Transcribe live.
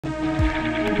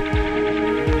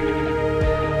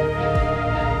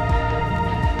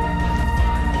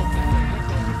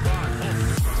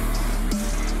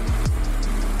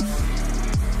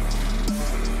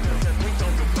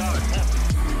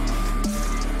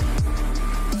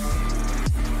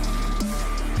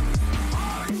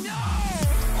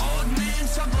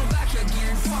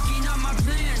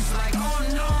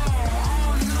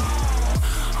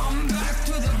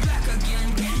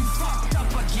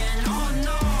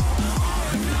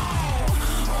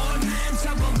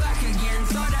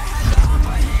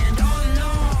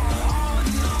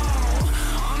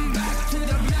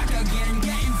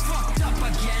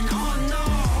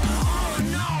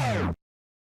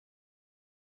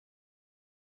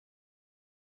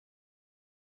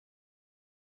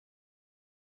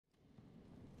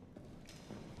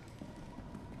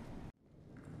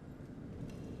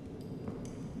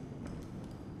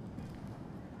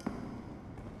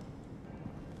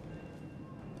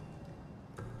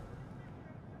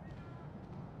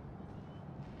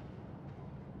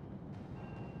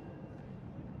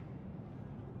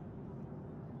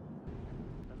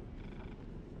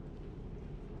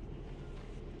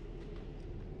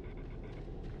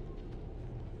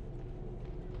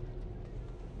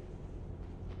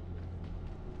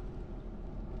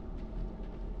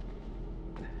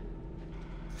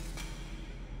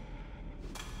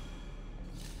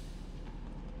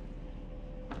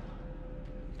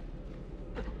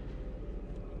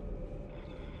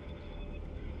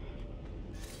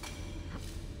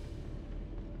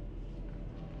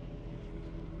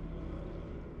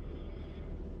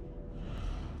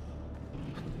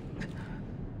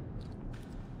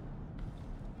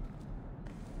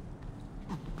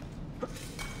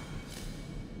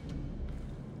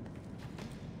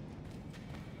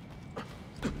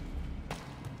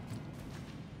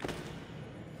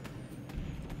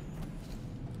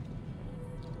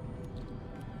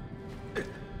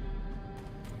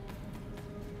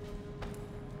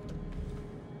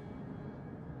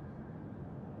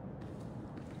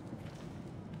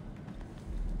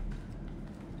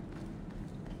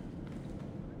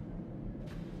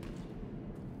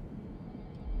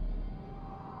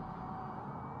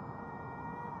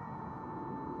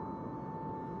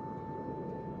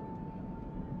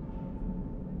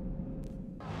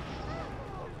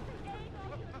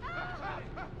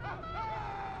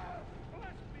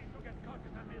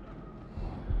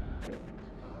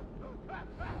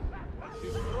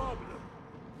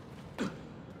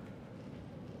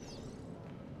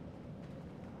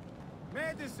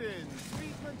medicine,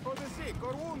 treatment for the sick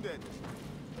or wounded.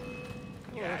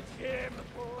 Get him!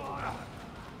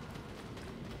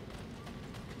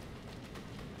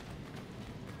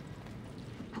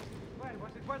 Well,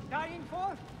 was it worth dying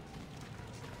for?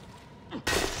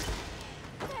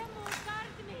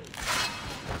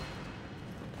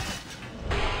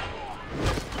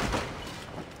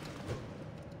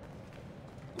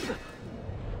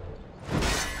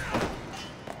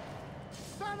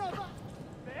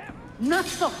 Not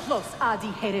so close, Adi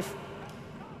Herif.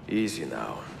 Easy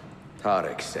now.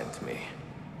 Tarek sent me.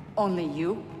 Only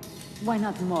you? Why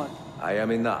not more? I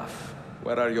am enough.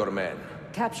 Where are your men?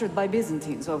 Captured by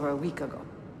Byzantines over a week ago.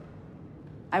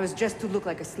 I was just to look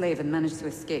like a slave and managed to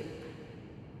escape.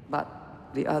 But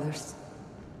the others?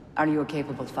 Are you a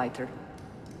capable fighter?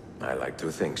 I like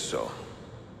to think so.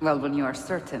 Well, when you are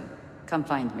certain, come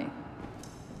find me.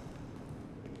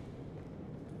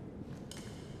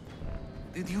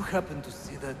 Did you happen to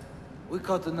see that? We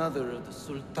caught another of the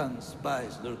Sultan's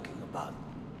spies lurking about.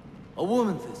 A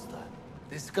woman this time,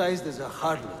 disguised as a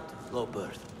harlot of low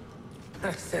birth.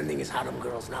 Sending his harem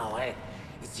girls now, eh?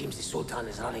 It seems the Sultan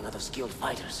is running out of skilled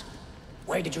fighters.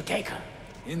 Where did you take her?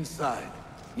 Inside,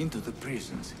 into the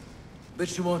prisons. But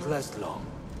she won't last long.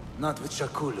 Not with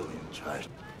Shakulu in charge.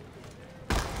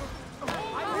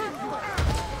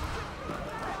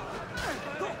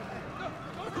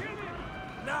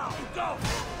 Now, go!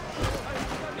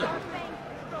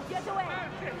 Get away!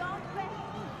 Don't faint!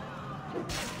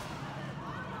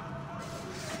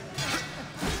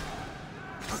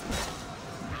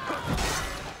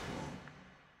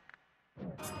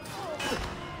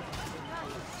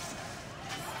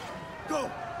 Go!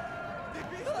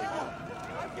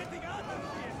 I'm getting out of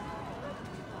here!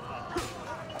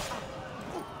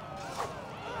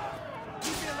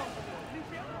 Leave me alone! Leave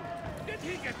me alone! Did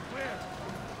he get clear?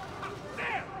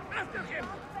 There! After him!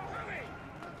 Hurry!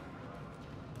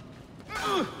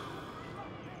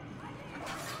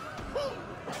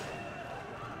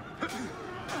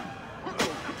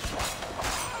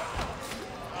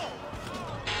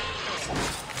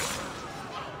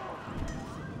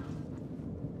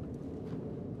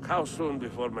 How soon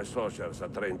before my soldiers are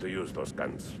trained to use those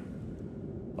guns?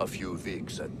 A few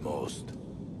weeks at most.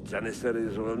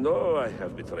 Janissaries will know I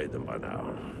have betrayed them by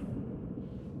now.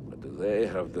 But do they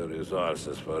have the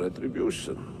resources for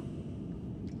retribution?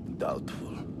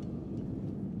 Doubtful.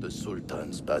 The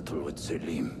Sultan's battle with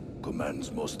Selim commands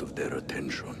most of their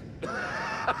attention.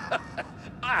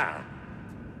 Ah!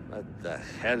 What the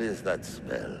hell is that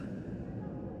smell?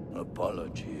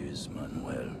 Apologies,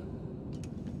 Manuel.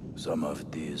 Some of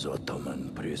these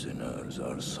Ottoman prisoners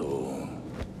are so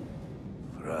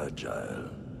fragile.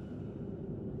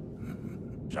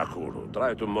 Shakuru,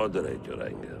 try to moderate your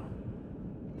anger.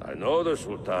 I know the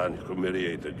Sultan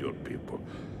humiliated your people,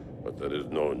 but there is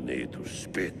no need to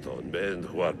spit on men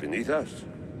who are beneath us.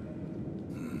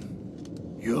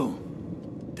 You,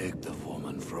 take the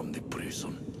woman from the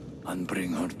prison and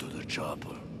bring her to the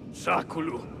chapel.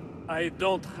 Shakulu, I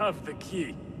don't have the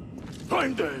key.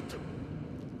 Find it!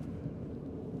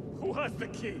 Who has the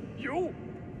key? You?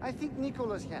 I think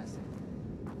Nicholas has it.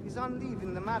 He's on leave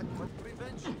in the market.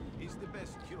 Prevention is the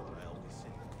best cure, I always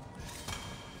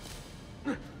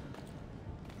say.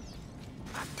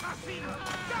 Assassin!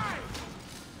 Die!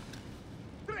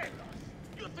 Traitors!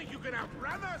 You think you can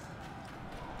outrun us?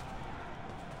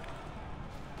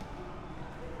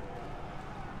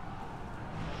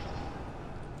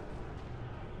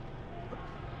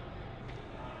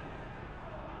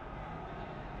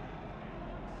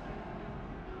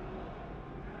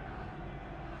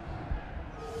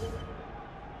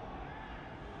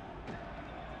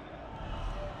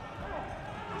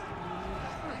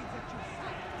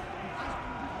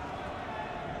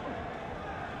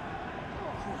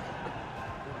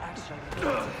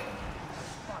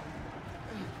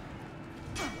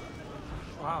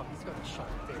 Wow, he's got a shot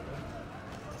there.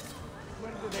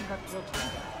 Where do they cut throat from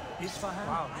that? Isfahan?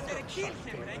 Wow, he's got a shot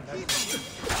there.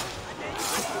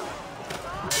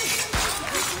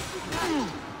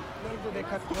 Where do they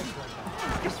cut throat from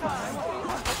that? Isfahan?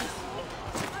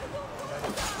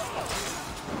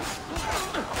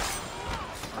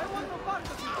 I want no part of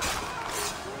it.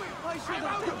 I should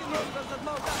have taken note of the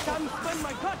mouth. I can't spend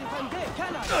my cut if I'm dead,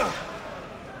 can I?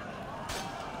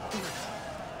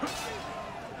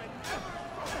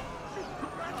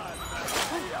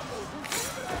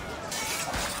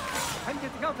 I'm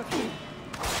getting out of here.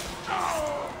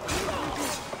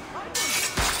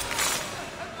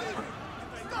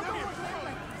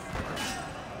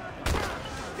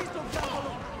 Please don't jump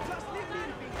along. Just leave me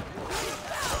in peace.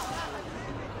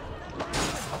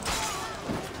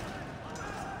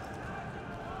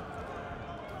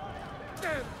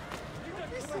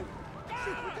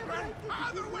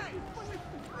 Other way!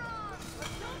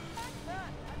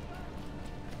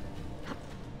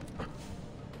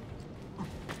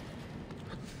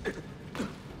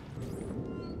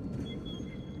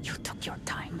 You took your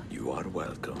time. You are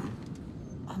welcome.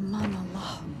 Aman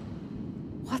Allah.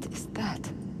 What is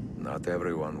that? Not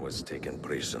everyone was taken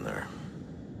prisoner.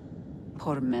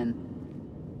 Poor men.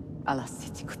 Allah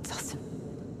siti kutsasın.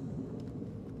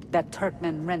 That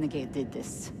Turkmen renegade did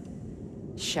this.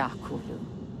 Shakulu.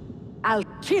 I'll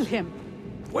kill him!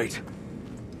 Wait.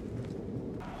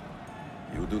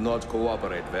 You do not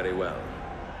cooperate very well.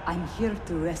 I'm here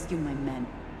to rescue my men,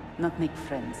 not make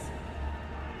friends.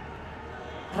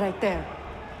 Right there.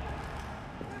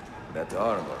 That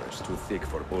armor is too thick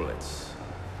for bullets.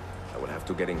 I will have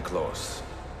to get in close.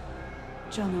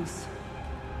 Jonas,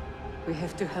 we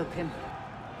have to help him.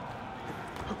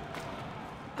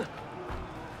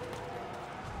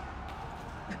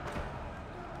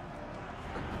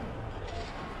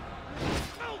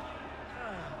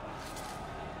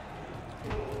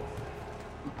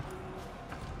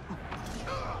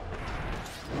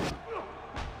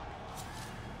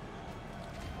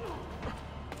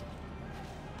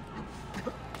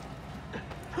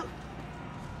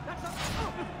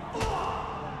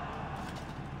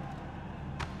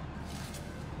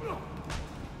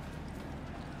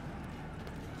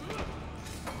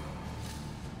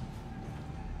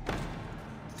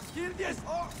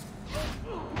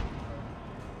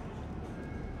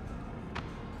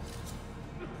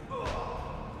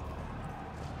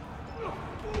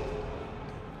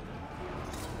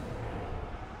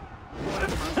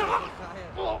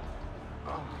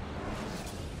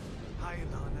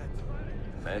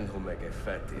 Men who make a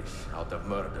fetish out of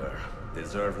murder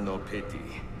deserve no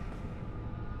pity.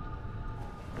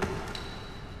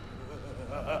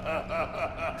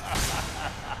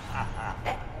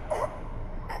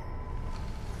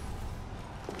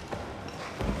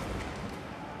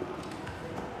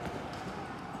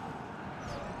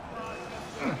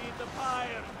 Feed the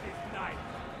fire this night.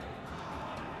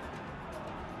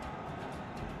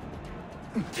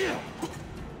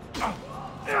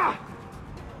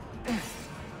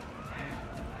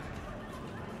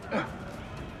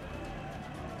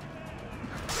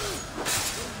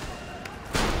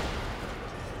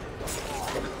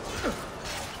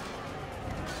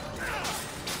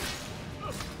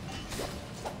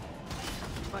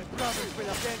 My brothers will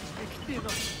avenge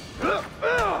Victinos.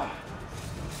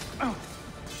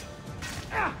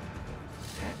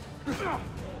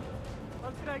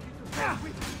 I'll drag you to hell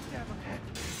with me, devil.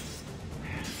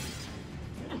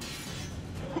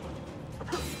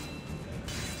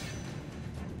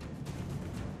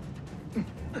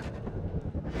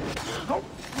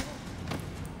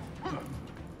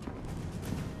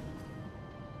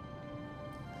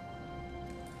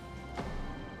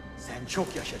 Sen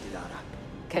çok yaşa Dilara.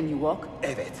 Can you walk?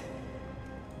 Evet.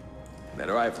 The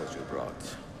rifles you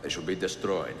brought, they should be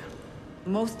destroyed.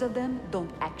 Most of them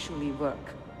don't actually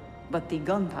work. But the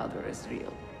gunpowder is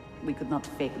real. We could not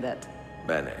fake that.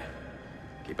 Bene.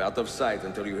 Keep out of sight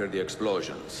until you hear the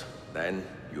explosions. Then,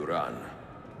 you run.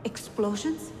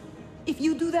 Explosions? If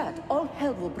you do that, all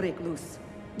hell will break loose.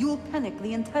 You will panic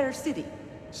the entire city.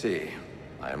 See,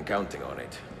 I am counting on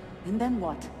it. And then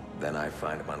what? Then I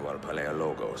find Manuel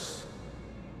Paleologos.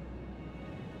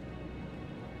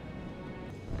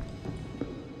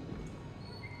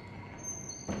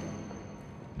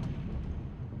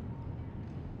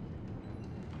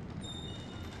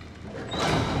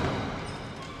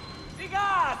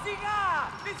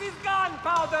 Siga! This is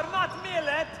gunpowder, not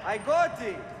millet! I got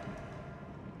it!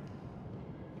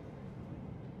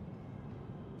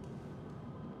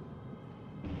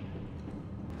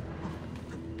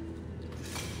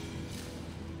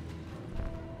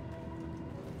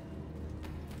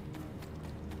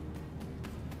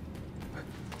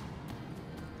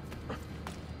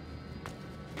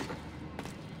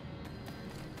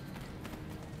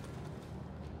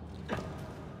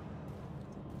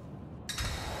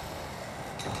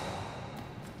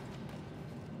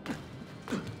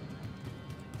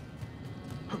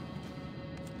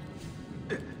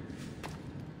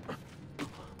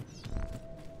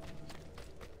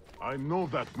 I know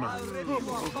that man.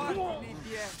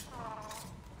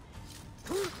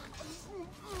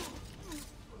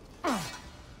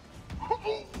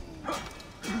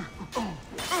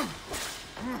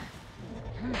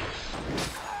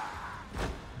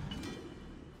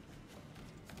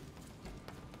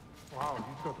 Wow,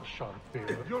 he's got a sharp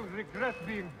tail. You'll regret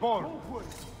being born.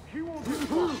 He won't be We got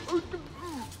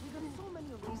so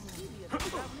many of these idiots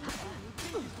traveling through. You'd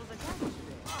think this was a cabbage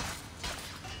today.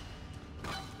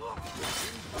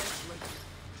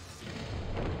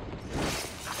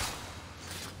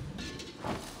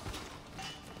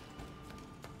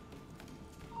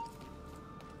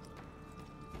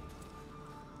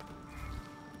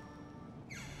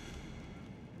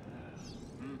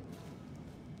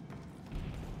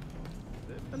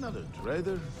 Another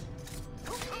trader?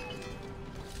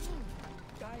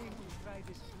 Dying to try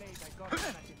this blade I got from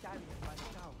that Italian by the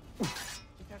town. It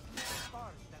has little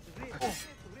scars that rip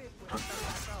when I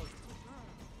start out.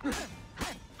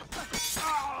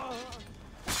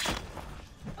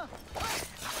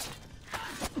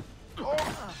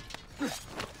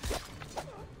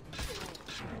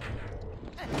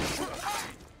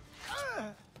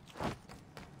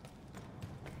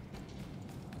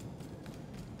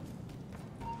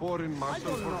 Foreign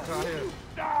muscle for trial.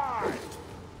 Die!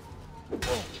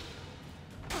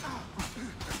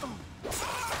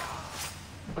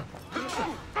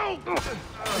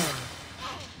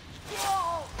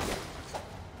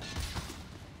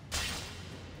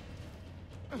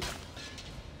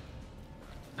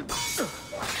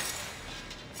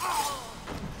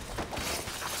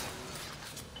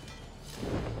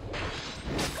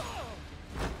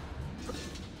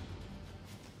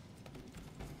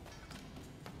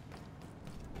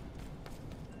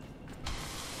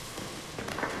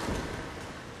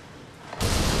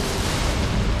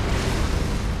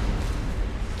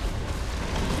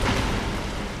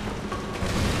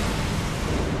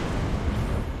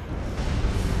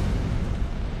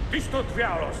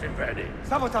 Diavolo, Silveni!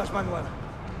 Sabotage, Manuel.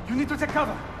 You need to take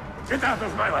cover. Get out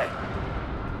of my way!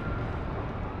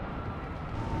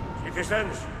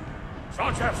 Citizens,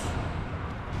 soldiers,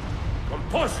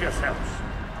 compose yourselves.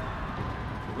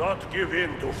 Do not give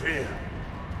in to fear.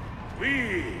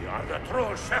 We are the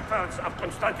true shepherds of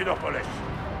Constantinople.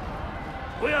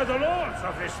 We are the lords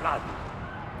of this land.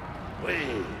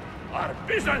 We are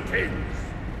Byzantines.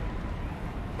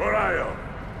 Morayo,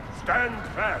 stand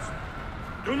fast.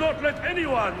 Do not let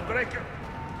anyone break your...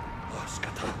 Oh,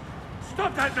 Skata.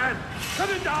 Stop that man! Cut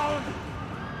him down!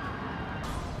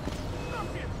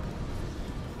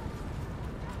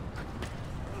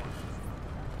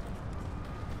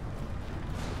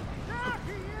 There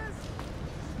he is!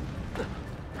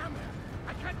 Come here.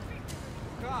 I can't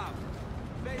see. Come.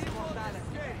 Very mortale.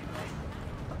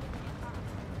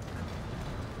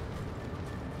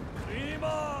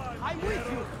 Prima! I'm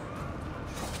with you.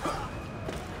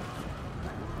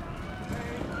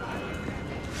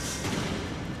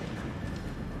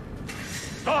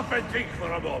 Stop and think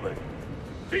for a moment.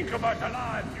 Think about the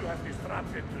lives you have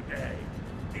disrupted today.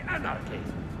 The anarchy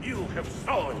you have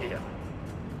sown here.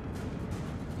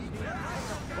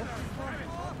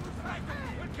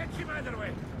 We'll catch him either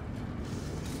way.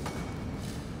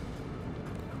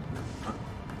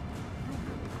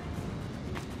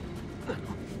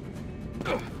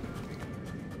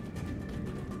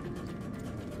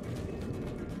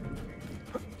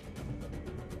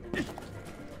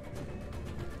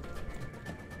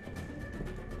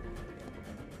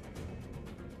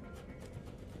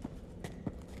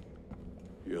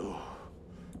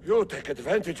 You take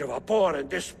advantage of our poor and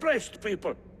displaced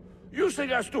people,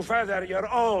 using us to further your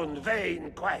own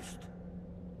vain quest.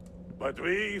 But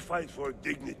we fight for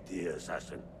dignity,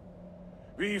 Assassin.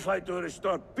 We fight to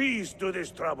restore peace to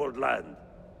this troubled land.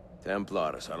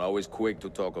 Templars are always quick to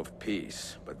talk of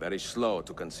peace, but very slow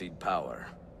to concede power.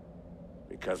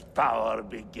 Because power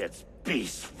begets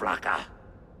peace, Flaka.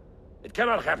 It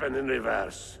cannot happen in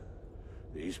reverse.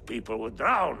 These people would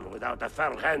drown without a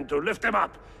fair hand to lift them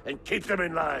up and keep them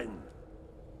in line.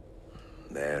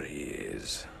 There he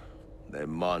is. The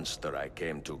monster I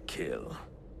came to kill.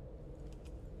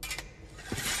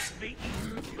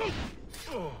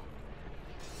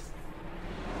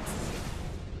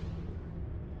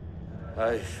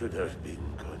 I should have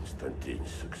been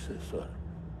Constantine's successor.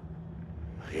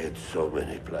 He had so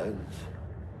many plans.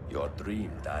 Your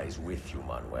dream dies with you,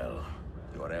 Manuel.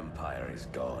 Your empire is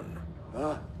gone.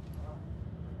 Ah.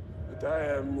 But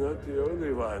I am not the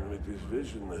only one with this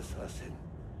vision, Assassin.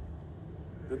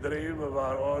 The dream of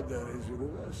our order is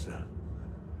universal.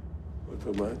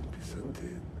 Ottoman,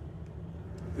 Byzantine.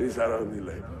 These are only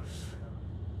labels.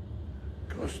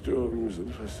 Costumes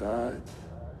and facades.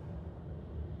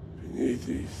 Beneath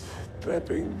these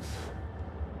trappings,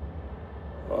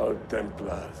 all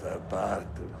Templars are part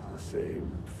of the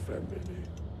same family.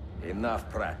 Enough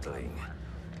prattling.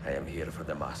 I am here for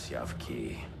the Masyav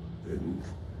key. Then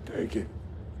take it.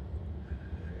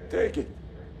 Take it.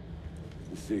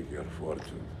 Seek your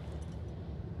fortune.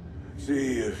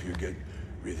 See if you get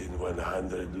within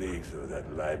 100 leagues of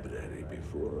that library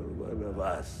before one of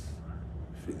us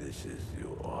finishes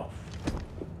you off.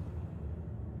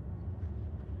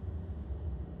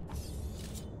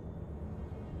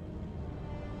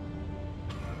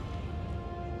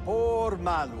 Poor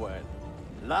Manuel,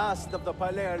 last of the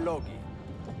Palerologi.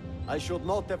 I should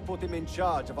not have put him in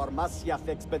charge of our Masyaf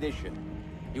expedition.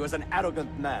 He was an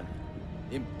arrogant man.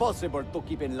 Impossible to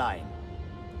keep in line.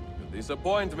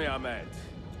 Disappoint me, Ahmed.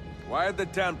 Why the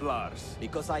Templars?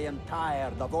 Because I am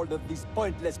tired of all of these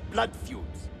pointless blood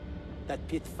feuds that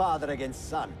pit father against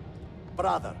son,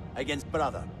 brother against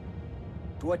brother.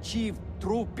 To achieve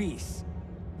true peace,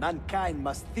 mankind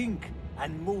must think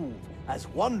and move as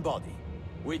one body,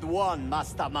 with one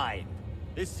mastermind.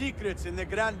 The secrets in the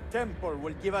Grand Temple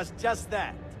will give us just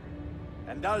that.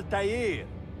 And Altair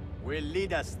will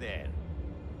lead us there.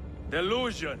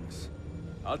 Delusions!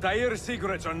 Altair's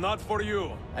secrets are not for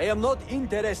you. I am not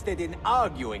interested in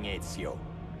arguing, Ezio.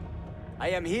 I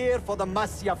am here for the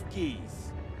Masyaf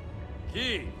keys.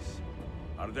 Keys?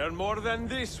 Are there more than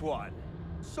this one?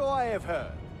 So I have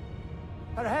heard.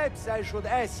 Perhaps I should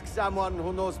ask someone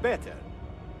who knows better.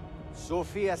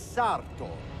 Sofia Sartor.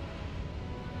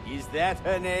 Is that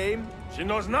her name? She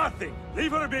knows nothing!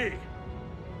 Leave her be!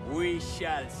 We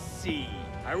shall see.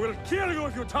 I will kill you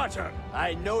if you touch her!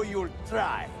 I know you'll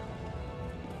try.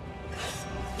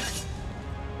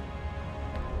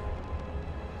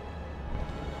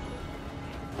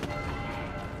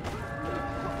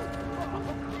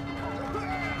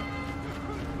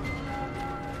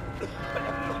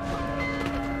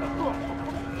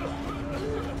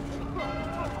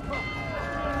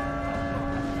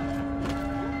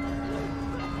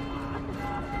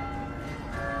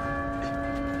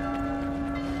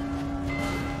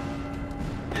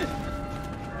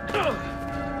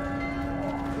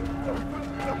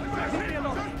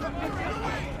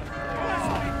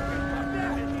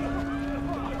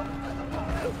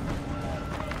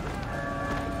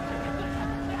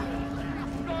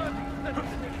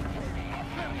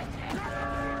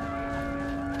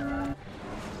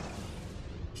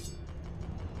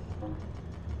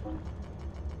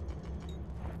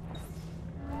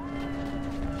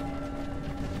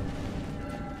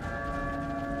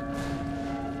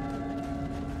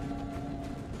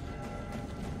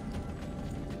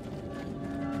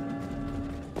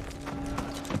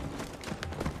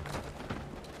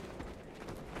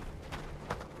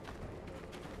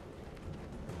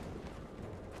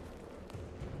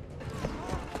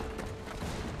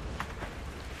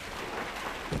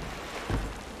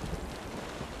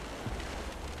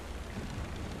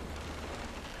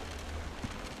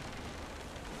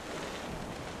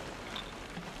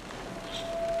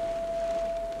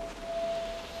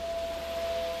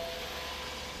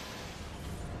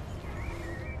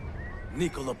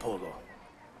 Niccolo Polo.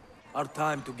 Our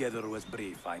time together was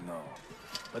brief, I know.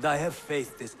 But I have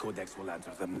faith this codex will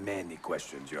answer the many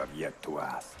questions you have yet to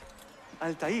ask.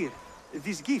 Altair,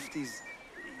 this gift is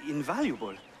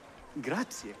invaluable.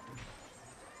 Grazie.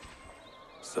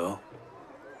 So,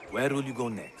 where will you go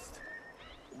next?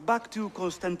 Back to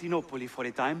Constantinople for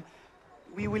a time.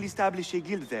 We will establish a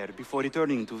guild there before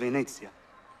returning to Venezia.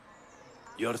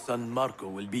 Your son Marco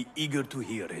will be eager to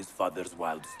hear his father's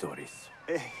wild stories.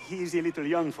 He is a little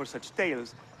young for such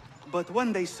tales, but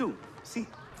one day soon, see?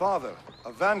 Father,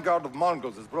 a vanguard of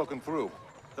Mongols has broken through.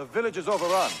 The village is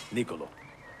overrun. Niccolo,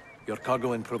 your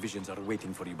cargo and provisions are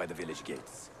waiting for you by the village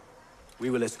gates. We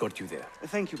will escort you there.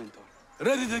 Thank you, Mentor.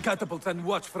 Ready the catapults and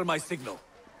watch for my signal.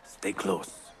 Stay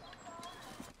close.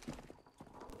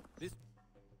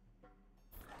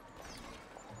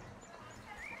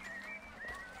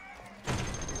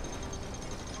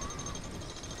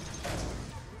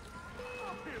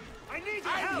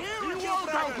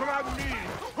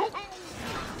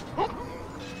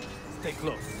 Stay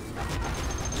close.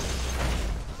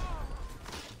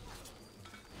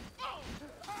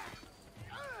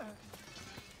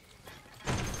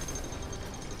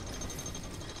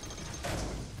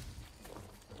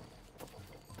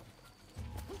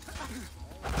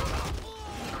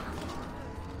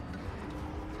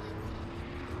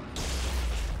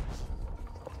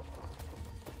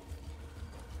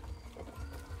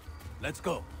 Let's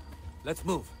go. Let's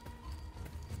move.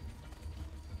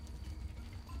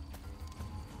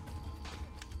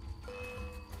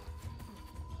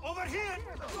 Over here!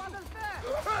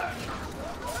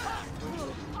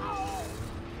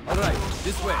 All right,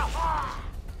 this way.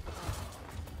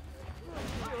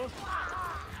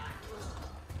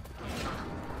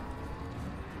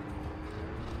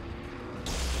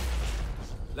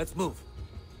 Let's move.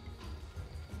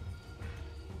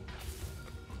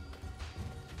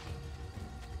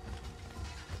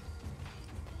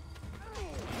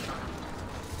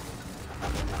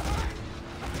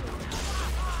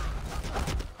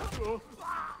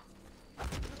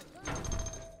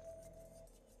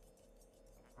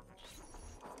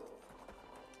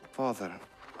 Father,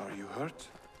 are you hurt?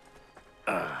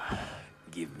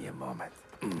 Give me a moment.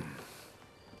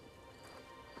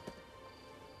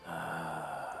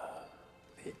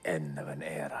 The end of an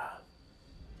era.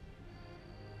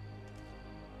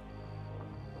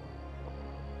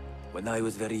 When I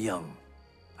was very young,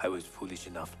 I was foolish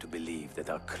enough to believe that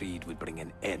our creed would bring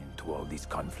an end to all these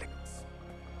conflicts.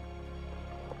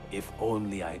 If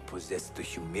only I possessed the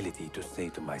humility to say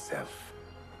to myself,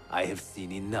 I have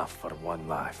seen enough for one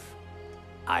life.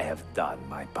 I have done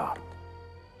my part.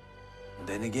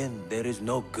 Then again, there is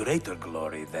no greater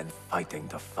glory than fighting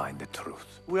to find the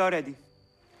truth. We are ready.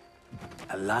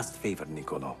 A last favor,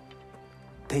 Niccolo.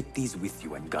 Take these with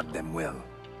you and guard them well.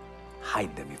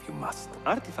 Hide them if you must.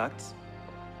 Artifacts?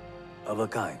 Of a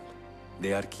kind.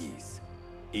 They are keys.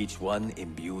 Each one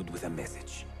imbued with a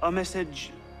message. A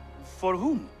message... for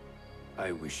whom?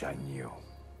 I wish I knew.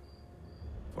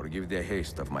 Forgive the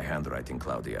haste of my handwriting,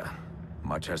 Claudia.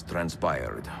 Much has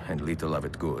transpired, and little of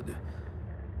it good.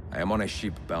 I am on a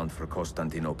ship bound for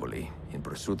Constantinople, in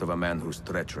pursuit of a man whose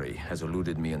treachery has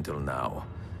eluded me until now.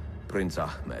 Prince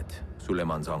Ahmed,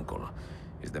 Suleiman's uncle,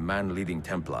 is the man leading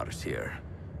Templars here.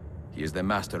 He is the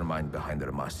mastermind behind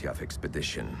their Masyaf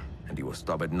expedition, and he will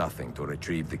stop at nothing to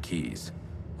retrieve the keys,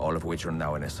 all of which are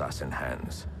now in assassin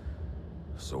hands.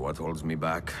 So what holds me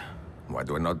back? Why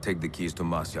do I not take the keys to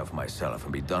Masyaf myself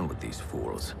and be done with these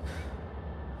fools?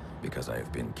 Because I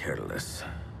have been careless.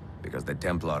 Because the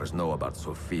Templars know about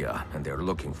Sophia, and they're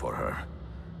looking for her.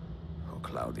 Oh,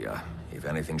 Claudia, if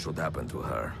anything should happen to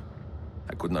her,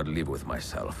 I could not live with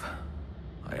myself.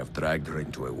 I have dragged her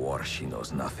into a war she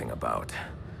knows nothing about.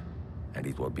 And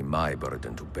it will be my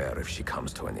burden to bear if she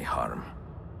comes to any harm.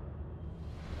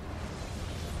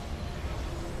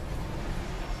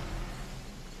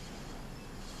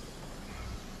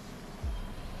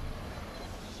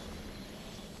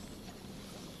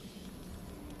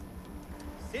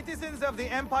 Citizens of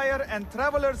the Empire and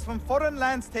travelers from foreign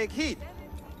lands take heed.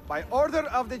 By order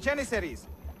of the Janissaries,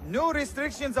 new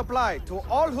restrictions apply to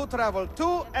all who travel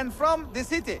to and from the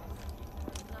city.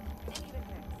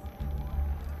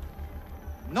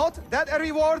 Note that a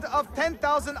reward of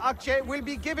 10,000 akçe will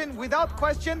be given without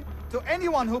question to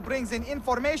anyone who brings in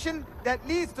information that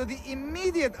leads to the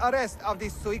immediate arrest of the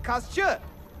suikastçı,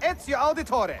 Ezio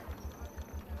Auditore.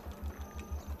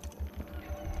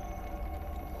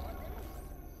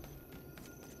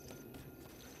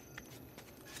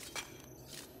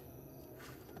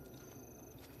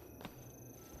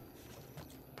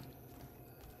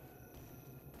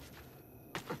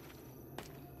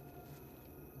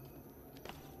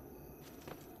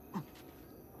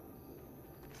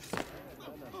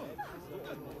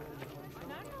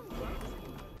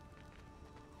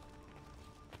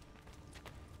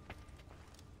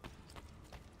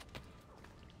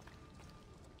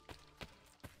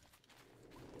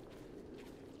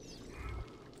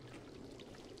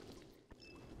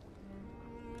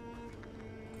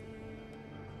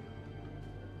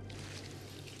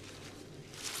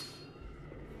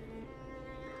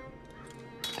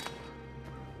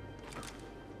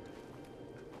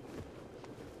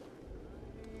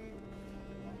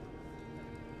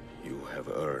 You have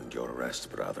earned your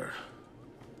rest, brother.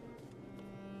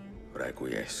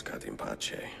 Requiescat in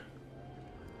pace.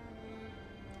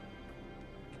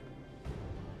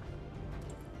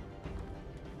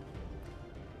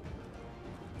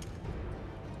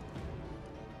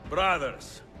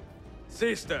 Brothers,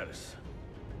 sisters,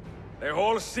 the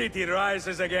whole city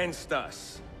rises against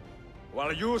us,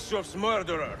 while Yusuf's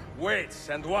murderer waits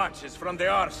and watches from the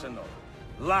arsenal,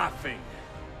 laughing.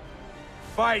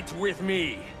 Fight with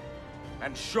me,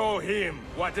 and show him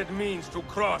what it means to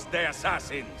cross the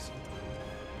assassins.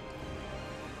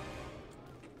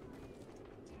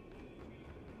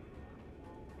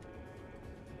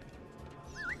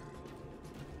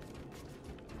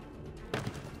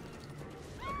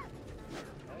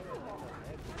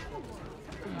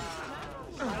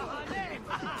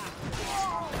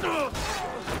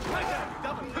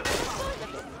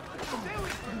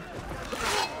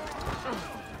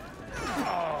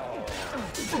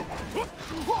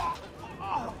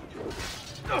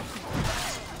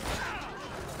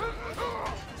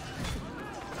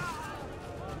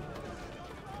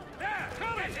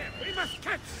 We must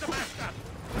catch the master!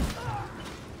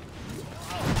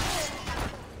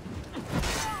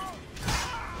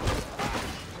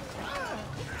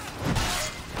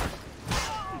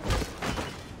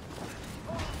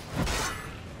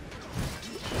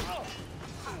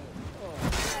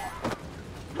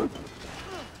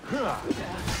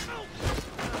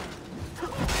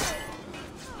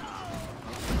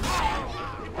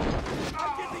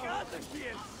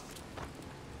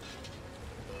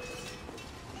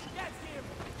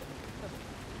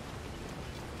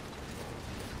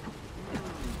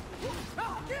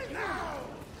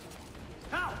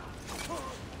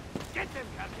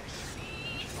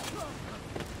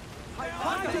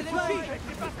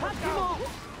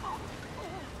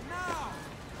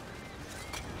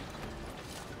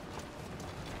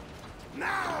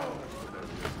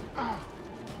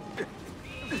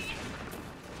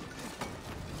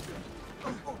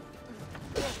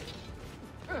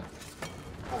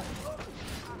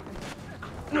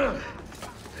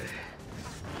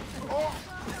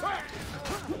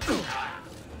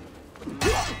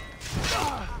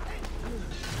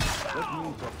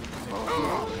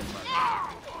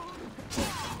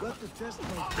 Got to test my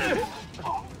theory. You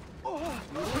only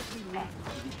need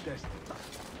to be tested.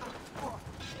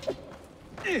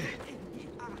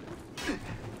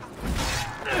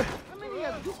 How many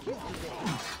have you killed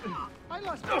today? I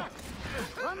lost track.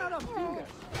 Run out of fingers.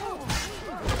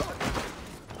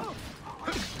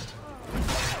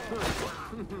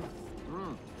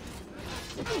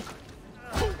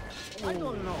 I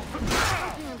don't know.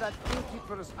 Something in that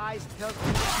innkeeper's eyes tells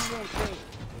me that he won't pay.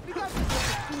 Regardless of the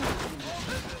fingers in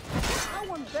it. No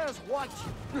one dares watch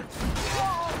you.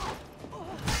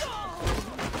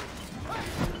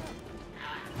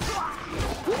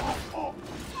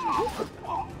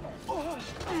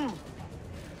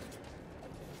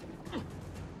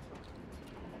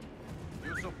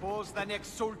 You suppose the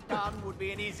next Sultan would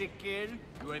be an easy kill?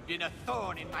 You have been a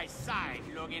thorn in my side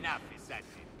long enough,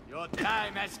 Assassin. Your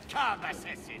time has come,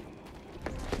 Assassin.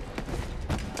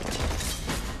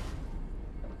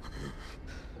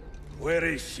 Where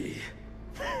is she?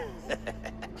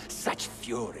 Such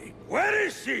fury. Where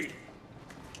is she?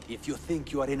 If you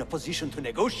think you are in a position to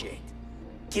negotiate,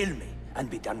 kill me and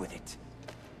be done with it.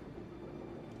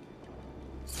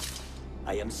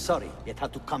 I am sorry it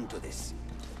had to come to this.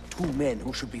 Two men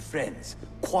who should be friends,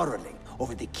 quarreling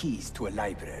over the keys to a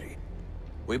library.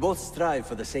 We both strive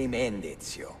for the same end,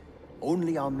 Ezio.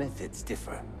 Only our methods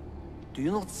differ. Do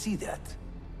you not see that?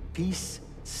 Peace,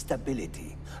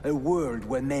 stability, a world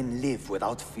where men live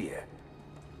without fear.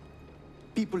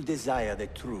 People desire the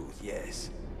truth, yes.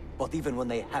 But even when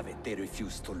they have it, they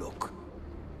refuse to look.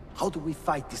 How do we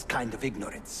fight this kind of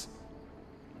ignorance?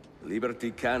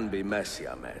 Liberty can be messy,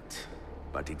 Ahmed,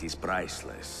 but it is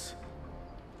priceless.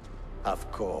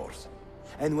 Of course.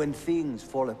 And when things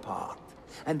fall apart,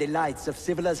 and the lights of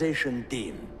civilization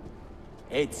dim,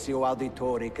 Ezio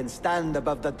Auditore can stand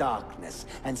above the darkness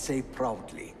and say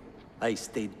proudly, I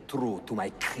stayed true to my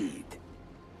creed.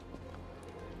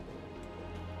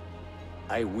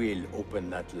 I will open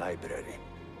that library,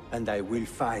 and I will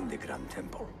find the Grand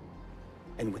Temple.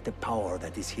 And with the power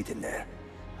that is hidden there,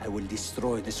 I will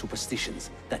destroy the superstitions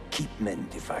that keep men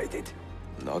divided.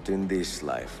 Not in this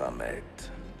life, Ahmed.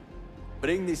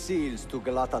 Bring the seals to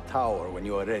Galata Tower when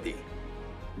you are ready.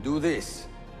 Do this,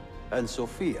 and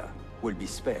Sophia will be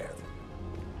spared.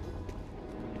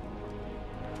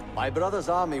 My brother's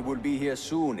army will be here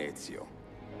soon, Ezio.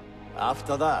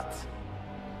 After that,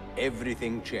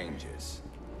 everything changes.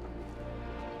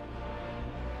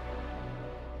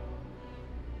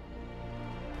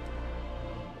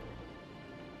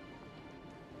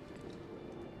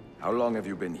 How long have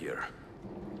you been here?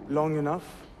 Long enough.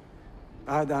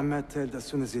 I had Ahmed killed as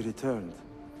soon as he returned.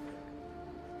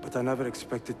 But I never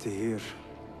expected to hear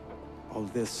all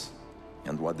this.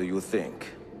 And what do you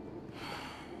think?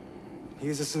 He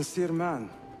is a sincere man.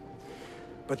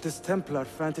 But this Templar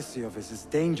fantasy of his is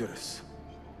dangerous.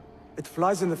 It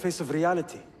flies in the face of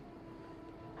reality.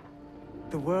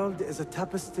 The world is a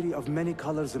tapestry of many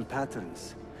colors and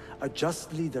patterns. A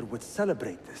just leader would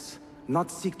celebrate this, not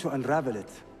seek to unravel it.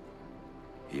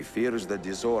 He fears the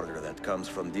disorder that comes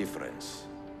from difference.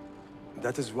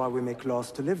 That is why we make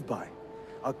laws to live by.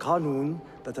 A qanun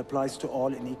that applies to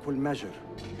all in equal measure.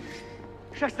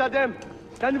 Shahzadem,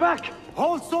 stand back!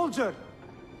 Hold, soldier!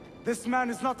 This man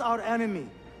is not our enemy.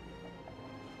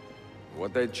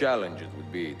 What a challenge it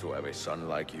would be to have a son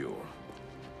like you.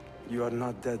 You are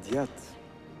not dead yet,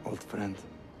 old friend.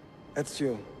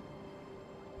 Ezio,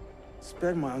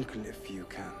 spare my uncle if you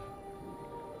can.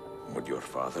 Would your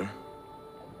father?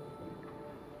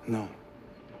 No.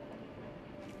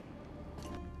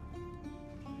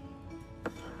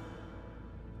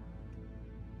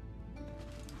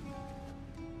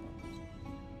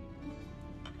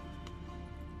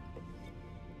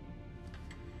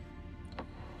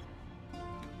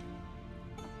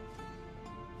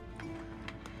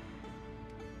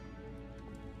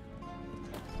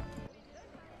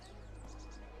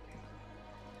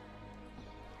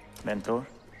 Mentor?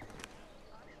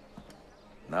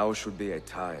 Now should be a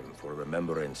time for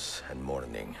remembrance and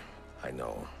mourning, I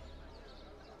know.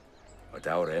 But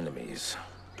our enemies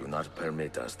do not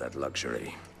permit us that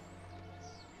luxury.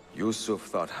 Yusuf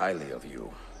thought highly of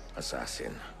you,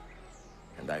 Assassin.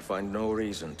 And I find no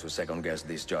reason to second-guess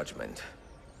this judgment.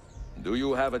 Do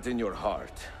you have it in your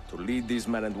heart to lead these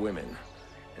men and women,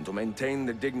 and to maintain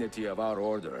the dignity of our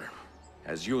order,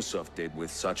 as Yusuf did with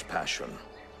such passion?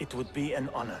 It would be an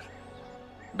honor.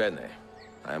 Bene.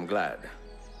 I am glad.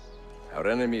 Our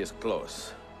enemy is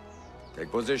close. Take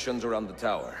positions around the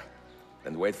tower,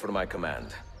 and wait for my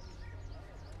command.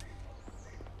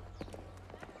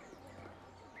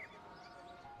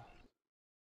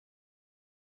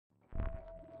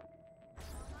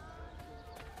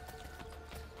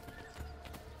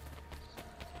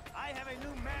 I have a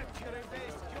new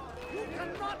Mercury-based cure. You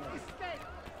cannot escape!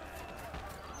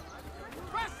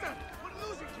 Faster! We're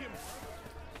losing him!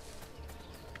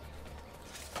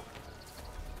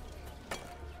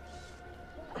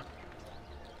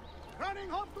 Running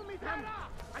home to meet him!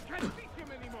 I can't beat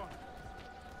him anymore!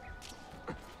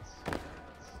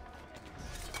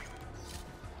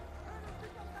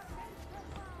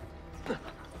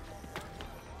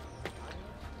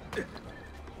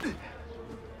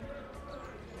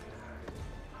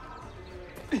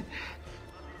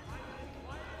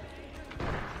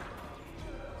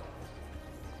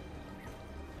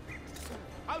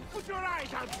 I'll put your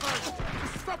eyes out first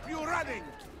to stop you running!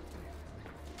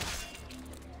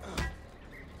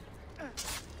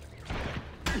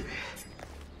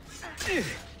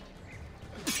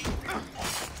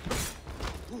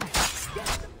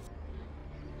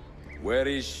 Where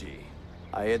is she?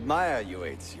 I admire you,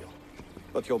 Ezio.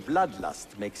 But your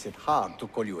bloodlust makes it hard to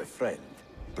call you a friend.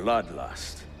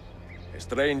 Bloodlust. A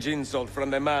strange insult from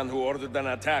the man who ordered an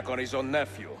attack on his own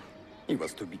nephew. He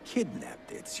was to be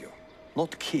kidnapped, Ezio,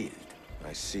 not killed.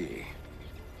 I see.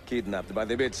 Kidnapped by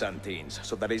the Byzantines,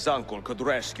 so that his uncle could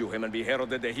rescue him and be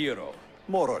heralded a hero.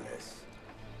 More or less.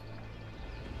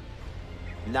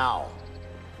 Now,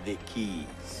 the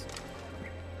keys.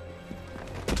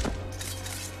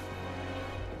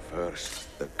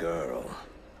 First, the girl.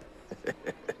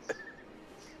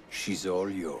 She's all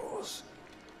yours.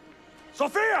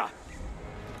 Sophia!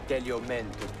 Tell your men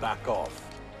to back off.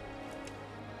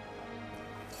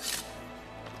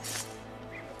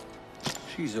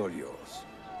 She's all yours.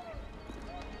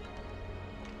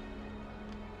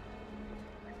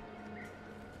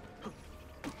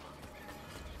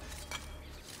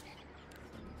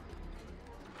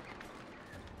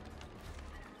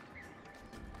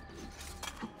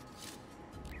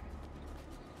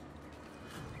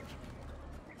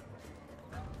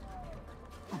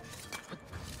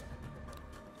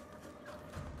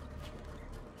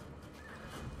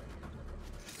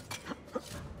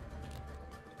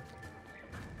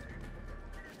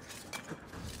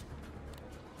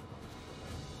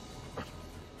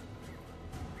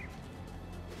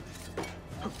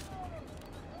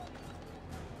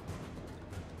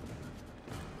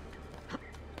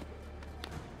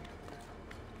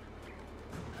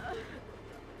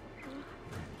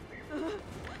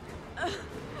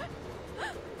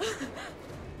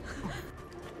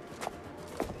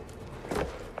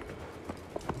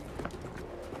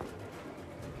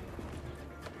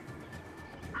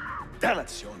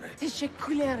 Dannazione!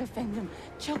 تشكر يا فندم.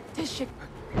 çok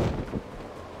teşekkür.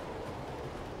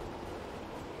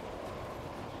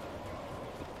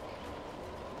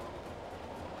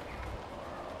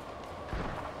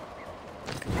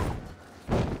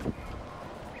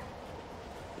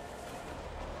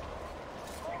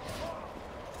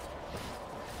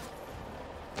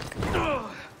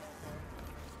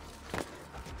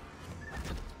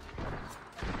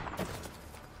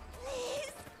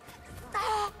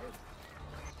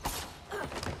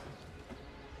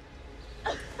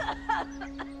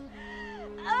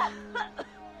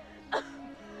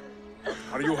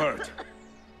 Are you hurt?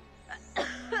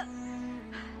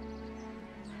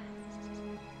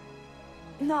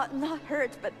 Not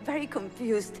hurt, but very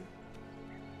confused.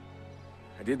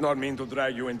 I did not mean to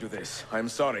drag you into this. I'm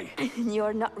sorry.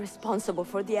 You're not responsible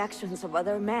for the actions of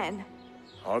other men.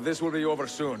 All this will be over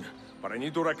soon, but I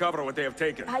need to recover what they have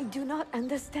taken. I do not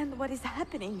understand what is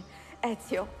happening,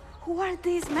 Ezio. Who are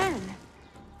these men?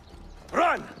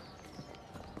 Run!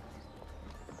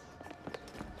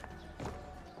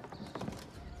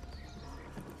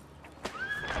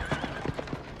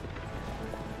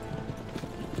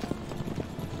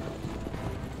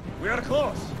 We are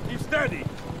close. Keep steady.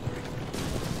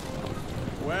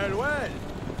 Well, well.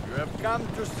 You have come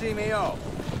to see me off.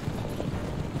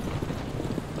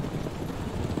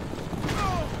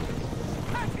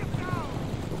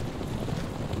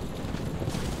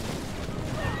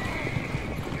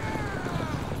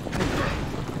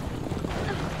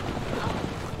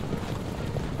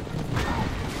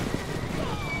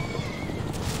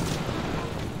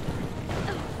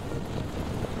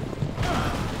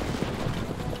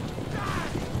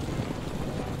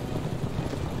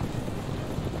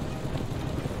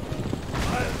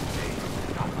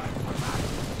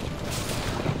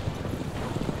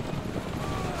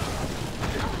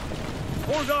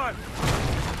 Hold on!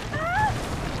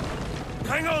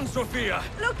 Hang on, Sophia!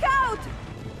 Look out!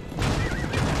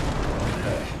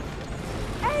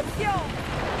 Ezio!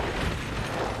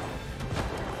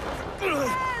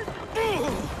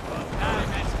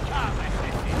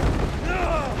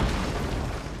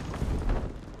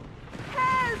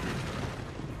 Help!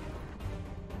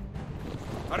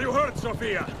 Are you hurt,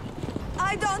 Sophia?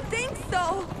 I don't think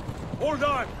so! Hold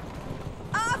on!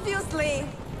 Obviously!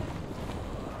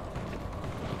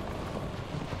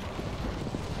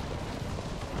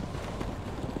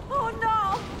 Oh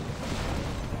no!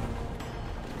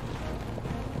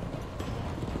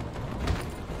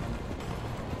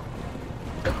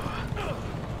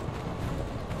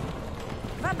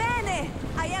 Va bene!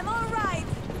 I am all right!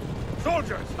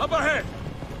 Soldiers, up ahead!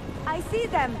 I see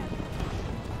them!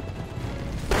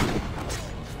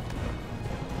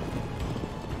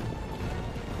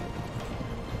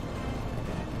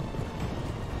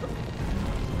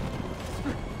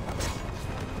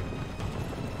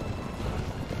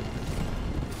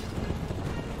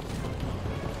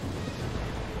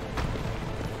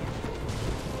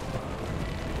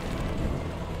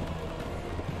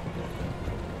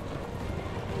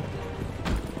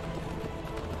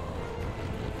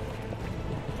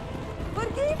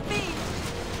 Forgive me!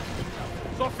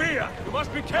 Sophia, you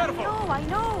must be careful! I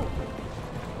know!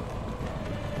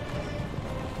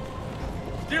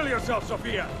 Steel yourself,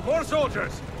 Sophia! More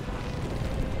soldiers!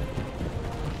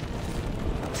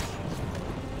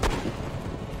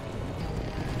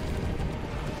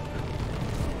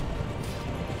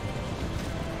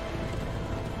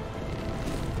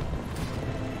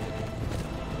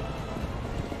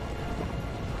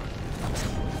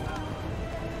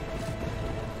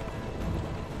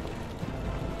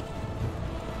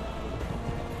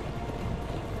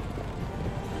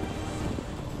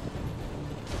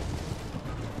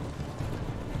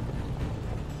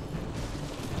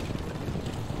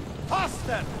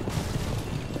 Faster!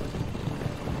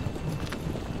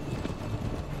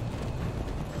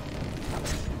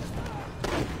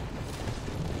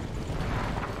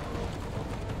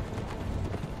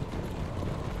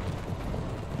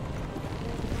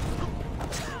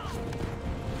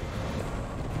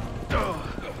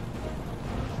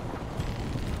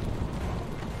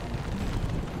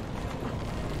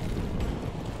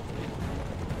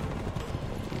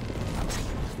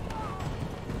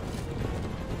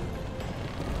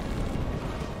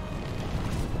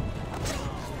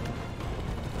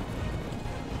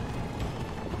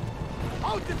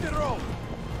 Out of the road!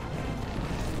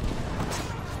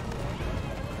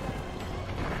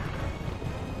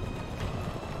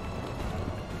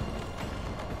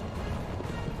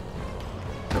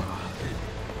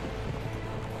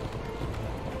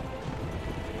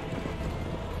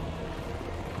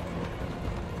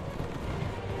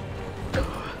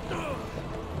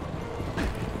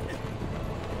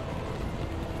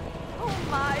 Oh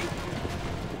my!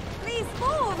 Please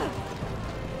move!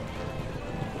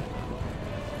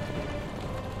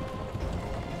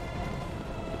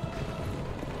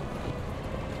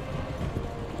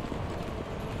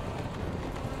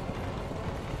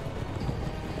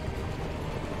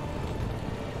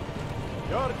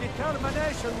 Your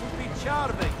determination would be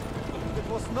charming if it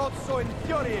was not so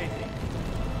infuriating.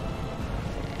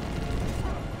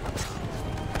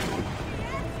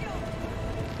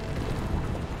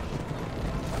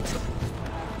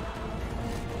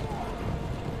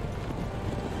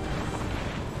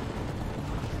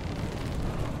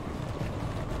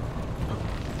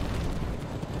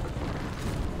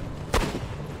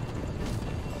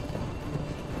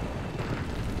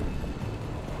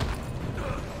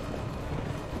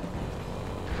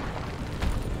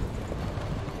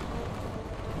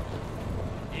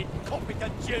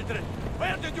 Incompetent children!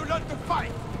 Where did you learn to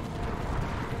fight?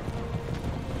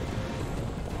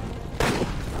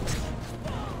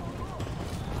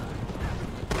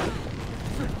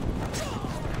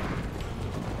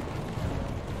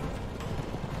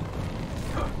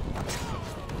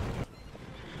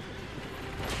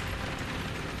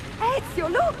 Ezio,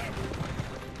 look!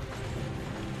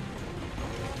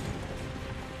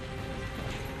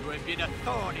 You have been a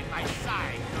thorn in my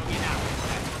side long enough.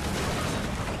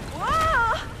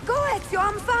 Wow! Go, Ezio,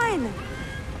 I'm fine!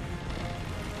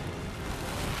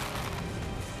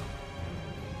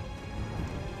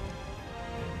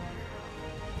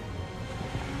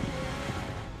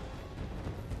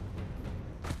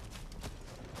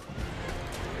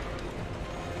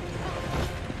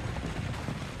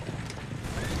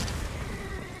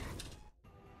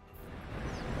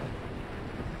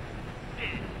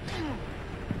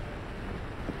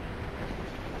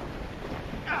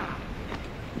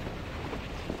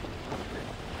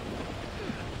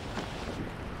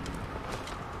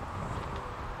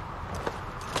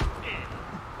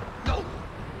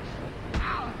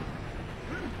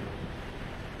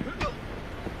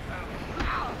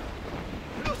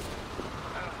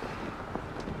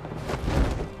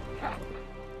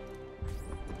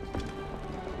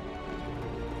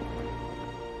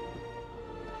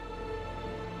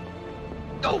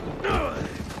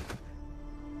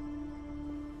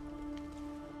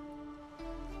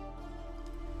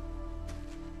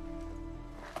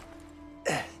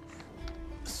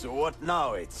 So what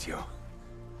now, Ezio?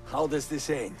 How does this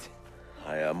end?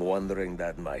 I am wondering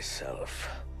that myself.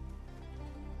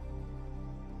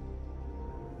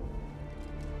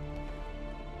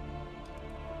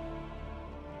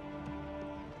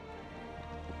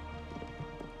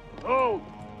 Oh!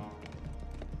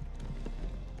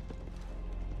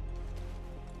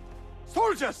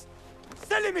 Soldiers!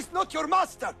 Selim is not your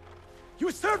master!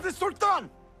 You serve the Sultan!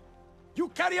 You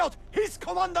carry out his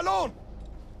command alone!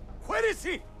 Where is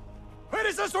he? Where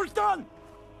is the Sultan?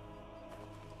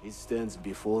 He stands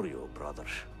before you, brother.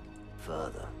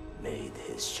 Father made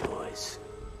his choice.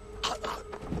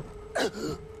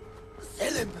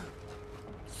 Selim!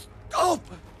 Stop!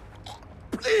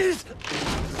 Please!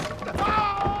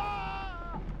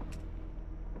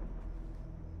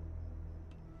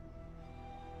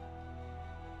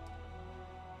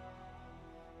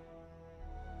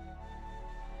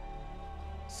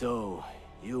 So,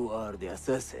 you are the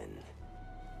assassin.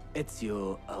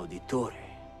 Ezio Auditore.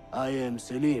 I am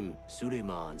Selim,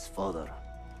 Suleiman's father.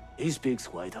 He speaks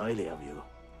quite highly of you.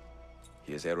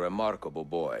 He is a remarkable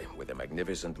boy with a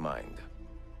magnificent mind.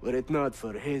 Were it not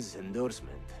for his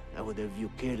endorsement, I would have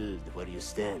you killed where you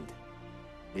stand.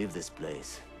 Leave this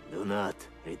place. Do not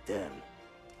return.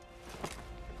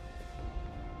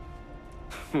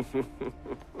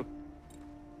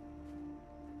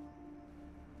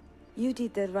 You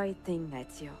did the right thing,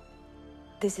 Ezio.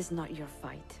 This is not your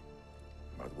fight.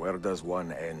 But where does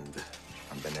one end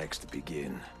and the next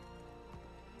begin?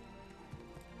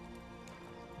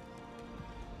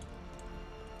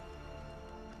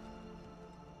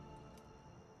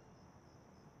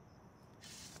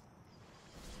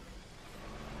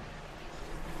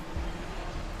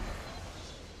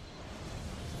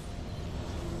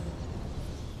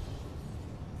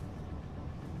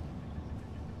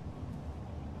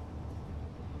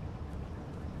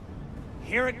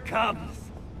 Here it comes!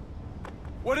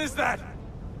 What is that?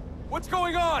 What's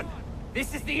going on?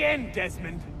 This is the end,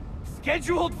 Desmond.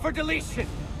 Scheduled for deletion.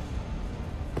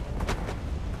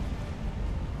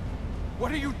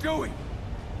 What are you doing?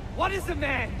 What is a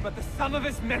man but the sum of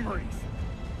his memories?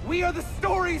 We are the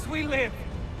stories we live,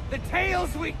 the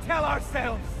tales we tell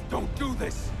ourselves. Don't do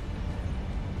this.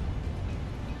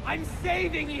 I'm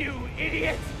saving you,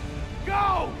 idiot!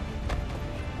 Go!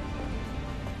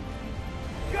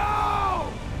 Go!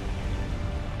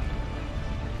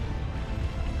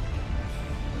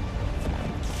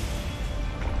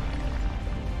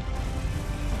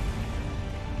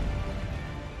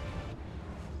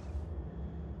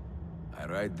 I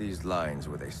write these lines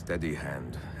with a steady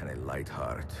hand and a light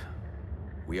heart.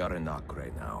 We are in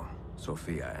Acre now,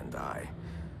 Sophia and I,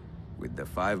 with the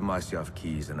 5 Masyaf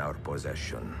keys in our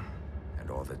possession,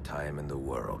 and all the time in the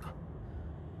world.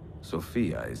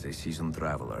 Sophia is a seasoned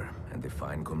traveler, and a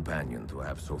fine companion to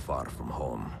have so far from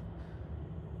home.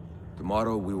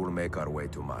 Tomorrow we will make our way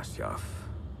to Masyaf,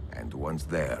 and once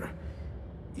there,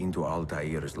 into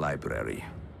Altair's library,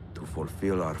 to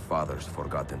fulfill our father's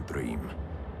forgotten dream.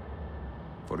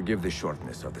 Forgive the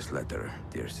shortness of this letter,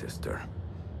 dear sister,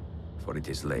 for it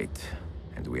is late,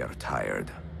 and we are tired.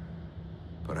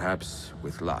 Perhaps,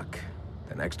 with luck,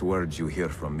 the next words you hear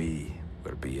from me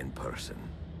will be in person.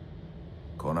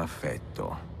 Con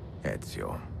affetto,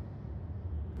 Ezio.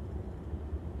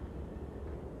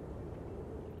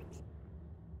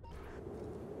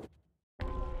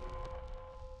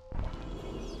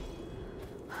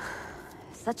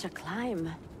 Such a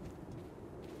climb.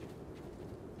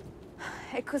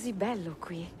 È così bello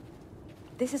qui.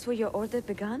 This is where your order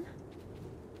began?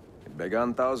 It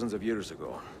began thousands of years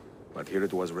ago, but here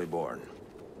it was reborn.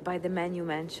 By the man you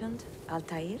mentioned,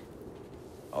 Altair?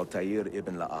 Altair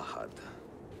ibn La'ahad.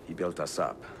 He built us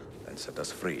up, and set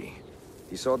us free.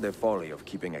 He saw the folly of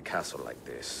keeping a castle like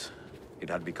this. It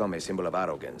had become a symbol of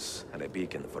arrogance, and a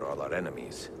beacon for all our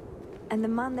enemies. And the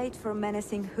mandate for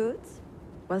menacing hoods?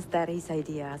 Was that his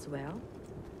idea as well?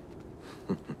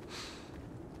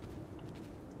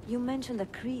 You mentioned a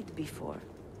creed before.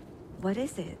 What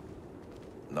is it?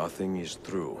 Nothing is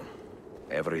true.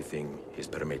 Everything is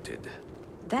permitted.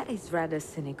 That is rather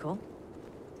cynical.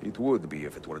 It would be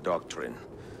if it were doctrine,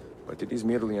 but it is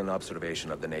merely an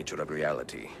observation of the nature of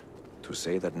reality. To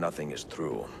say that nothing is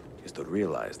true is to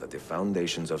realize that the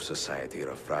foundations of society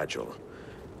are fragile,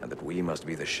 and that we must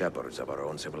be the shepherds of our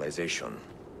own civilization.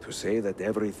 To say that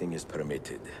everything is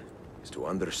permitted is to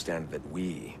understand that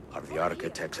we are the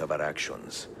architects of our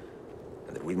actions,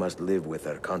 and that we must live with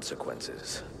their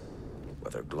consequences,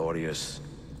 whether glorious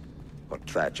or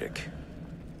tragic.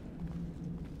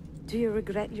 Do you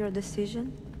regret your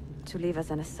decision? To live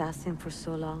as an assassin for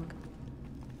so long?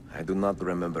 I do not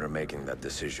remember making that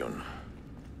decision.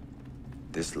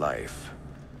 This life,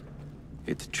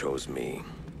 it chose me.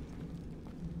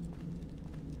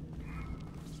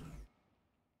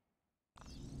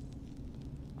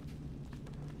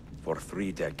 For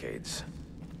 3 decades,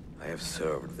 I have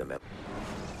served the memory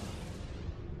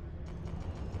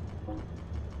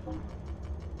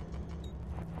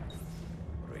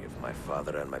of my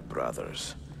father and my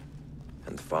brothers,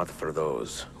 and fought for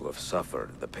those who have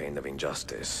suffered the pain of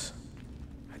injustice.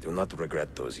 I do not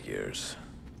regret those years,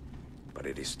 but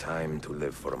it is time to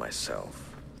live for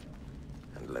myself,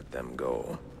 and let them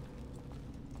go.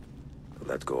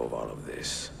 Let go of all of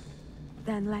this.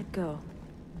 Then let go.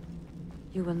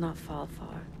 You will not fall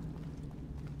far.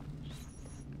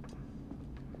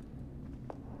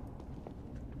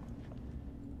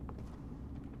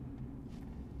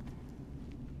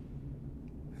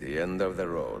 The end of the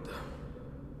road.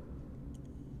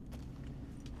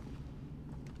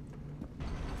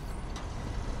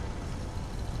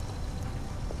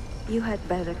 You had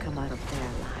better come out of there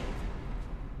alive.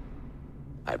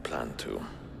 I plan to.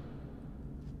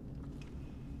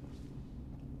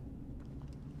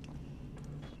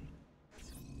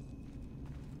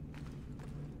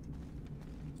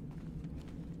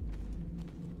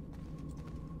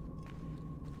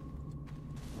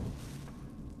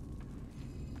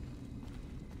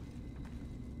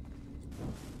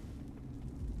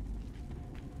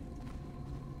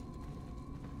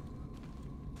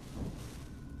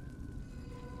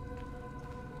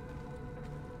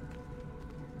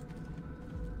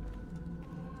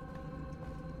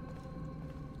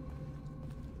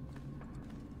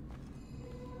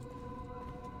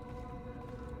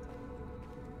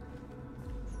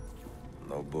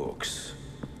 No books.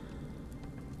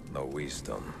 No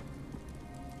wisdom.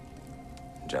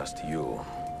 Just you,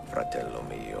 fratello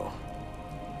mio.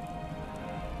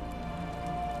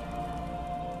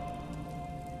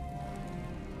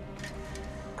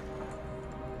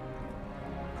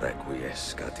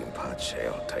 Requiescat in pace,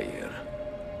 Altair.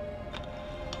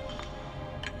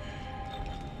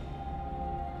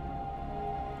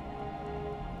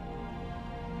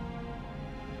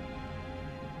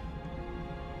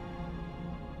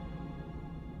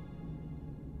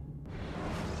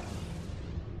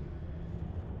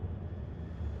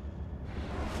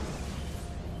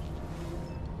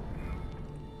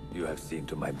 You have seen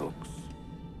to my books.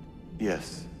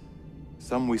 Yes.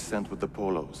 Some we sent with the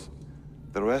Polos.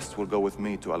 The rest will go with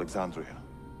me to Alexandria.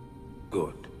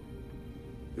 Good.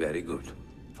 Very good.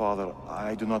 Father,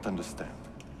 I do not understand.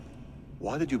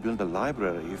 Why did you build a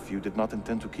library if you did not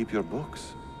intend to keep your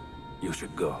books? You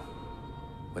should go.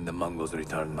 When the Mongols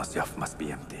return, Masyaf must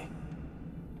be empty.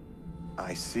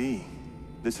 I see.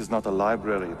 This is not a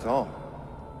library at all.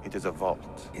 It is a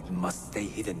vault. It must stay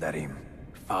hidden, Darim.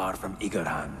 Far from eager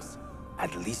hands.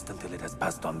 At least until it has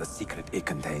passed on the secret it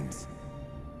contains.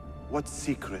 What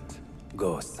secret?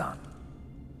 Go, son.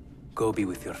 Go be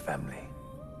with your family.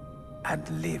 And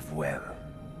live well.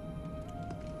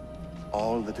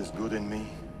 All that is good in me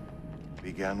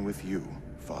began with you,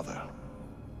 Father.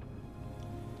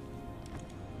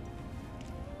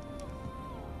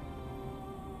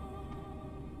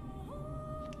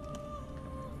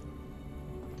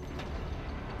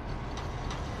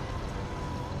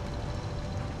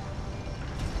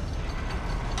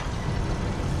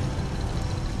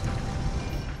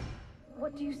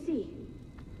 What do you see?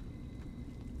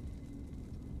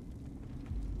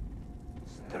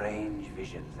 Strange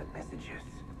visions and messages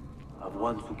of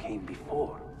ones who came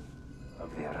before,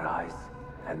 of their rise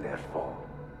and their fall.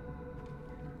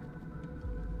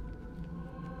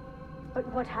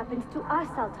 But what happens to us,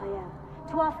 Altair?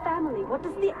 To our family? What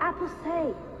does the apple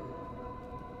say?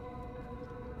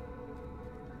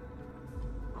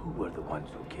 Who were the ones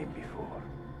who came before?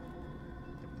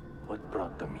 What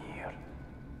brought them here?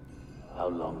 How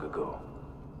long ago?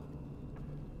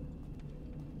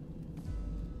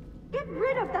 Get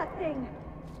rid of that thing!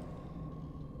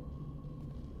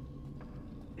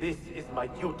 This is my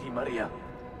duty, Maria.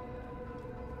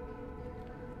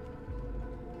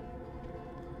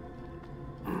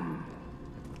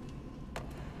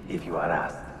 If you are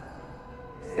asked,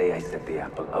 say I sent the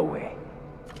apple away.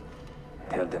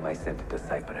 Tell them I sent it to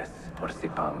Cyprus or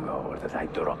Cipango, or that I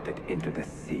dropped it into the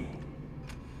sea.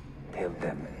 Tell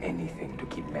them anything to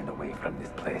keep men away from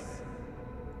this place.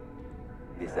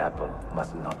 This apple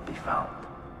must not be found.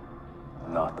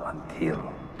 Not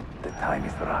until the time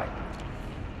is right.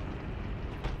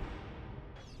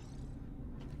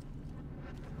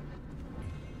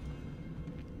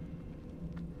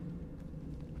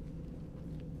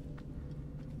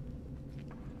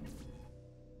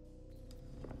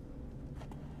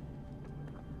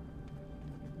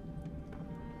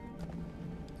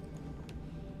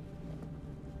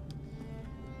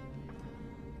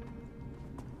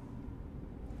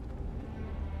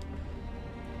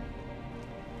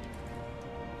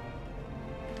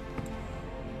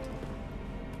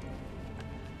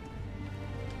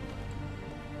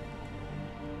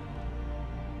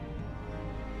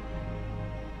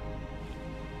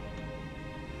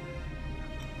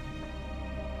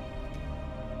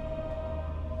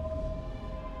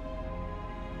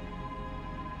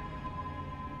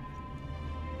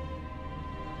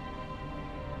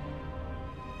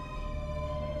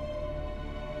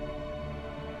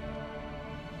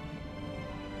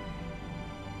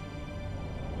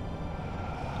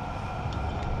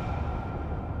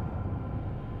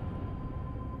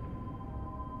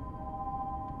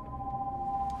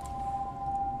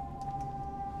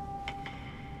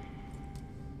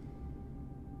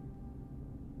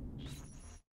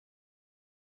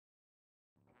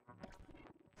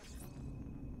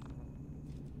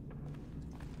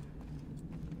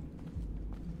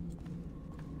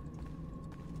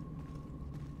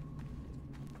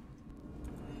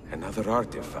 Another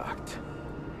artifact.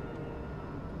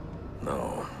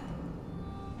 No.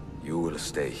 You will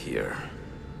stay here.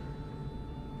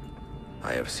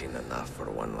 I have seen enough for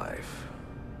one life.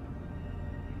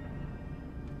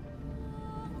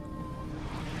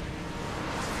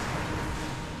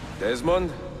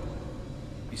 Desmond?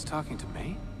 He's talking to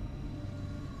me?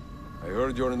 I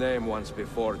heard your name once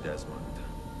before, Desmond.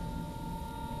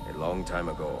 A long time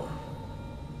ago.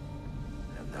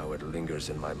 And now it lingers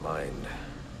in my mind,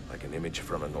 like an image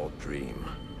from an old dream.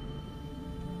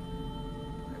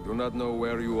 I do not know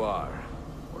where you are,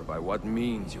 or by what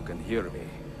means you can hear me.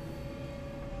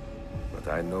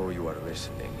 But I know you are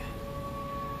listening.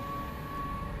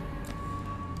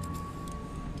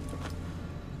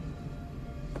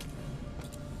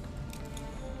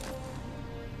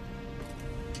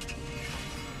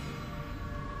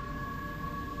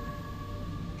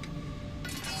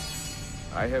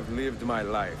 I have lived my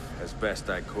life as best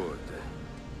I could,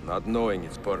 not knowing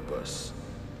its purpose,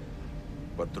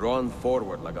 but drawn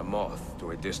forward like a moth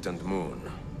to a distant moon.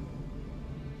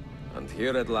 And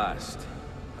here at last,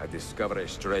 I discover a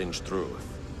strange truth.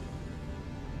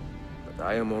 That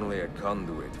I am only a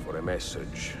conduit for a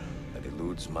message that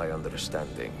eludes my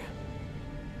understanding.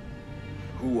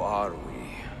 Who are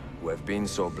we, who have been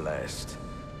so blessed,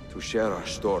 to share our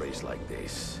stories like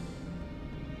this?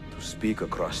 To speak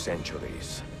across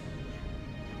centuries?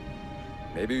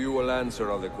 Maybe you will answer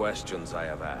all the questions I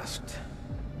have asked.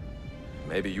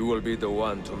 Maybe you will be the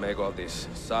one to make all this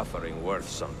suffering worth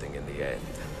something in the end.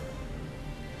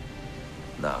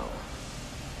 Now,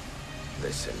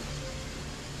 listen.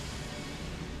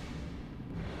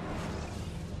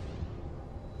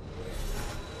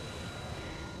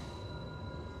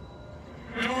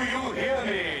 Do you hear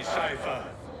me, Cypher?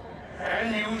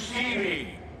 Can you see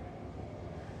me?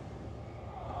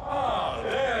 Ah,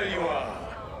 there you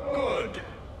are. Good.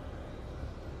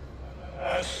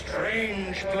 A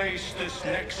strange place, this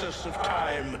nexus of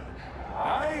time.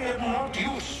 I am not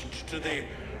used to the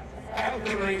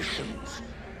calculations.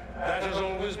 That has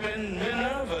always been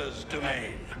Minerva's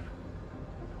domain.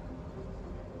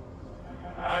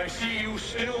 I see you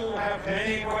still have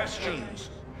many questions.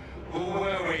 Who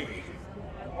were we?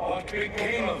 What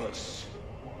became of us?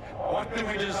 What do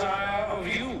we desire of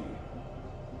you?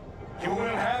 You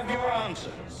will have your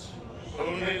answers.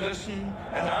 Only listen,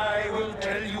 and I will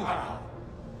tell you how.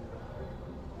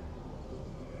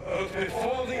 Both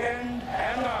before the end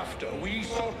and after, we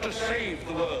sought to save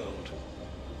the world.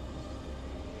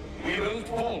 We built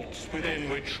vaults within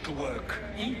which to work,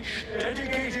 each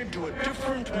dedicated to a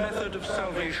different method of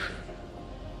salvation.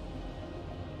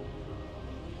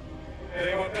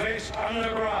 They were placed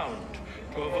underground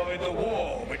to avoid the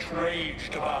war which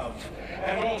raged above,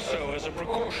 and also as a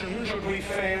precaution should we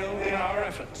fail in our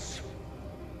efforts.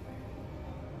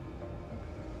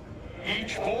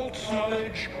 Each vault's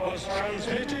knowledge was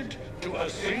transmitted to a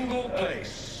single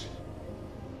place.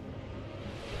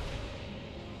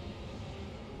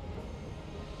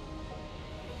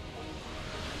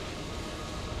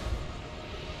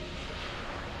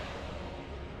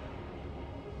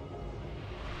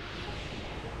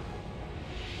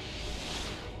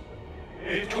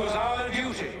 It was our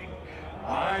duty,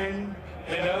 mine,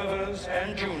 Minerva's,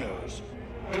 and Juno's,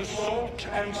 to sort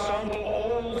and sample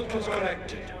all that was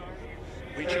collected.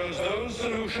 We chose those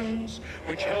solutions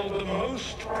which held the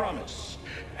most promise,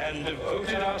 and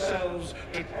devoted ourselves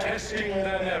to testing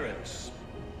their merits.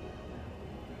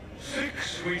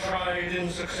 6 we tried in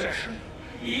succession,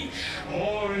 each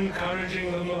more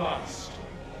encouraging than the last,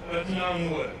 but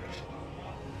none worked.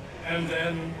 And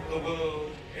then the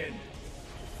world ended.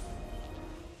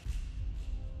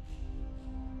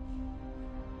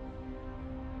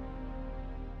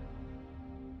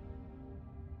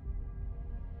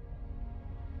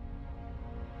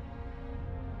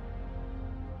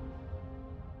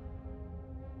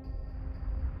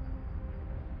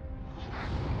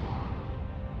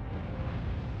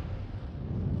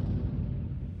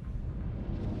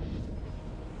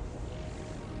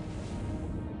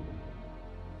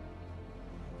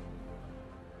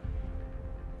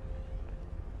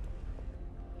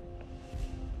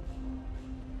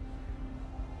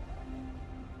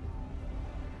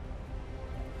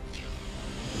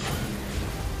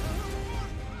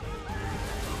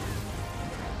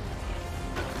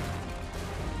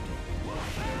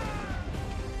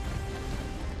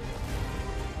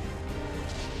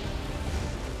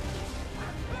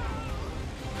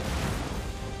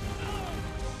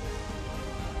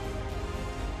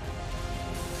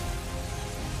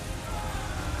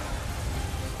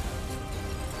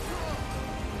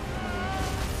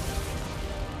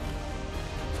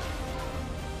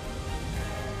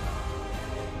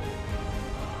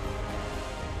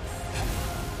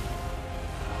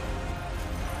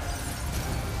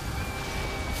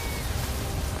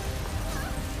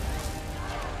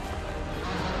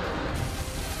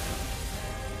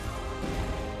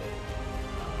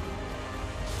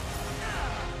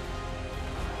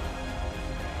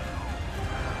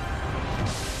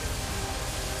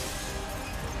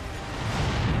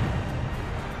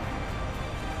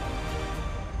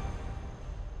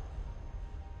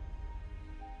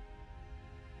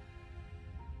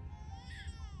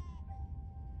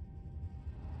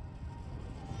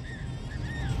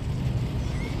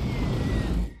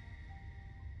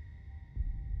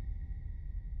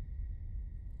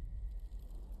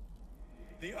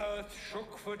 earth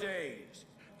shook for days,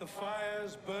 the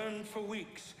fires burned for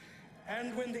weeks,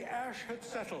 and when the ash had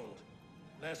settled,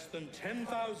 less than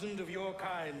 10,000 of your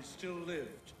kind still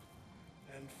lived,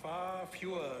 and far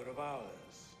fewer of ours.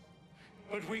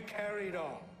 But we carried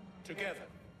on, together,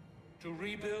 to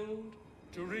rebuild,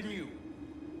 to renew.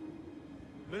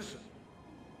 Listen,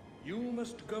 you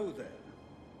must go there,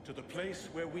 to the place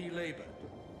where we labored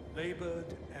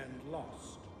and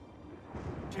lost.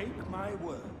 Take my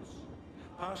words,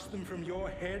 pass them from your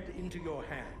head into your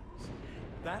hands.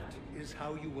 That is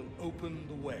how you will open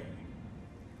the way.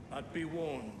 But be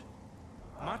warned,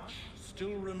 much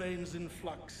still remains in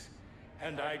flux,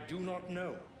 and I do not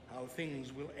know how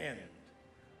things will end,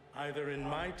 either in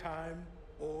my time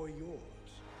or yours.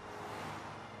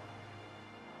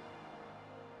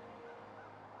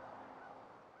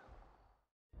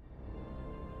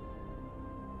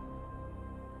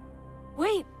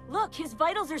 Wait, look, his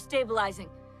vitals are stabilizing.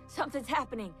 Something's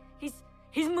happening.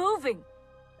 He's moving.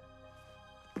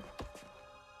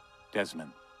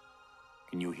 Desmond,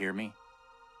 can you hear me?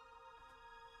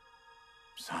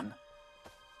 Son?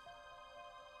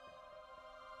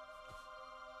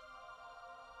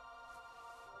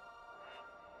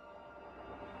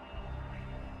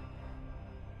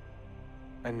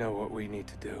 I know what we need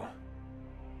to do.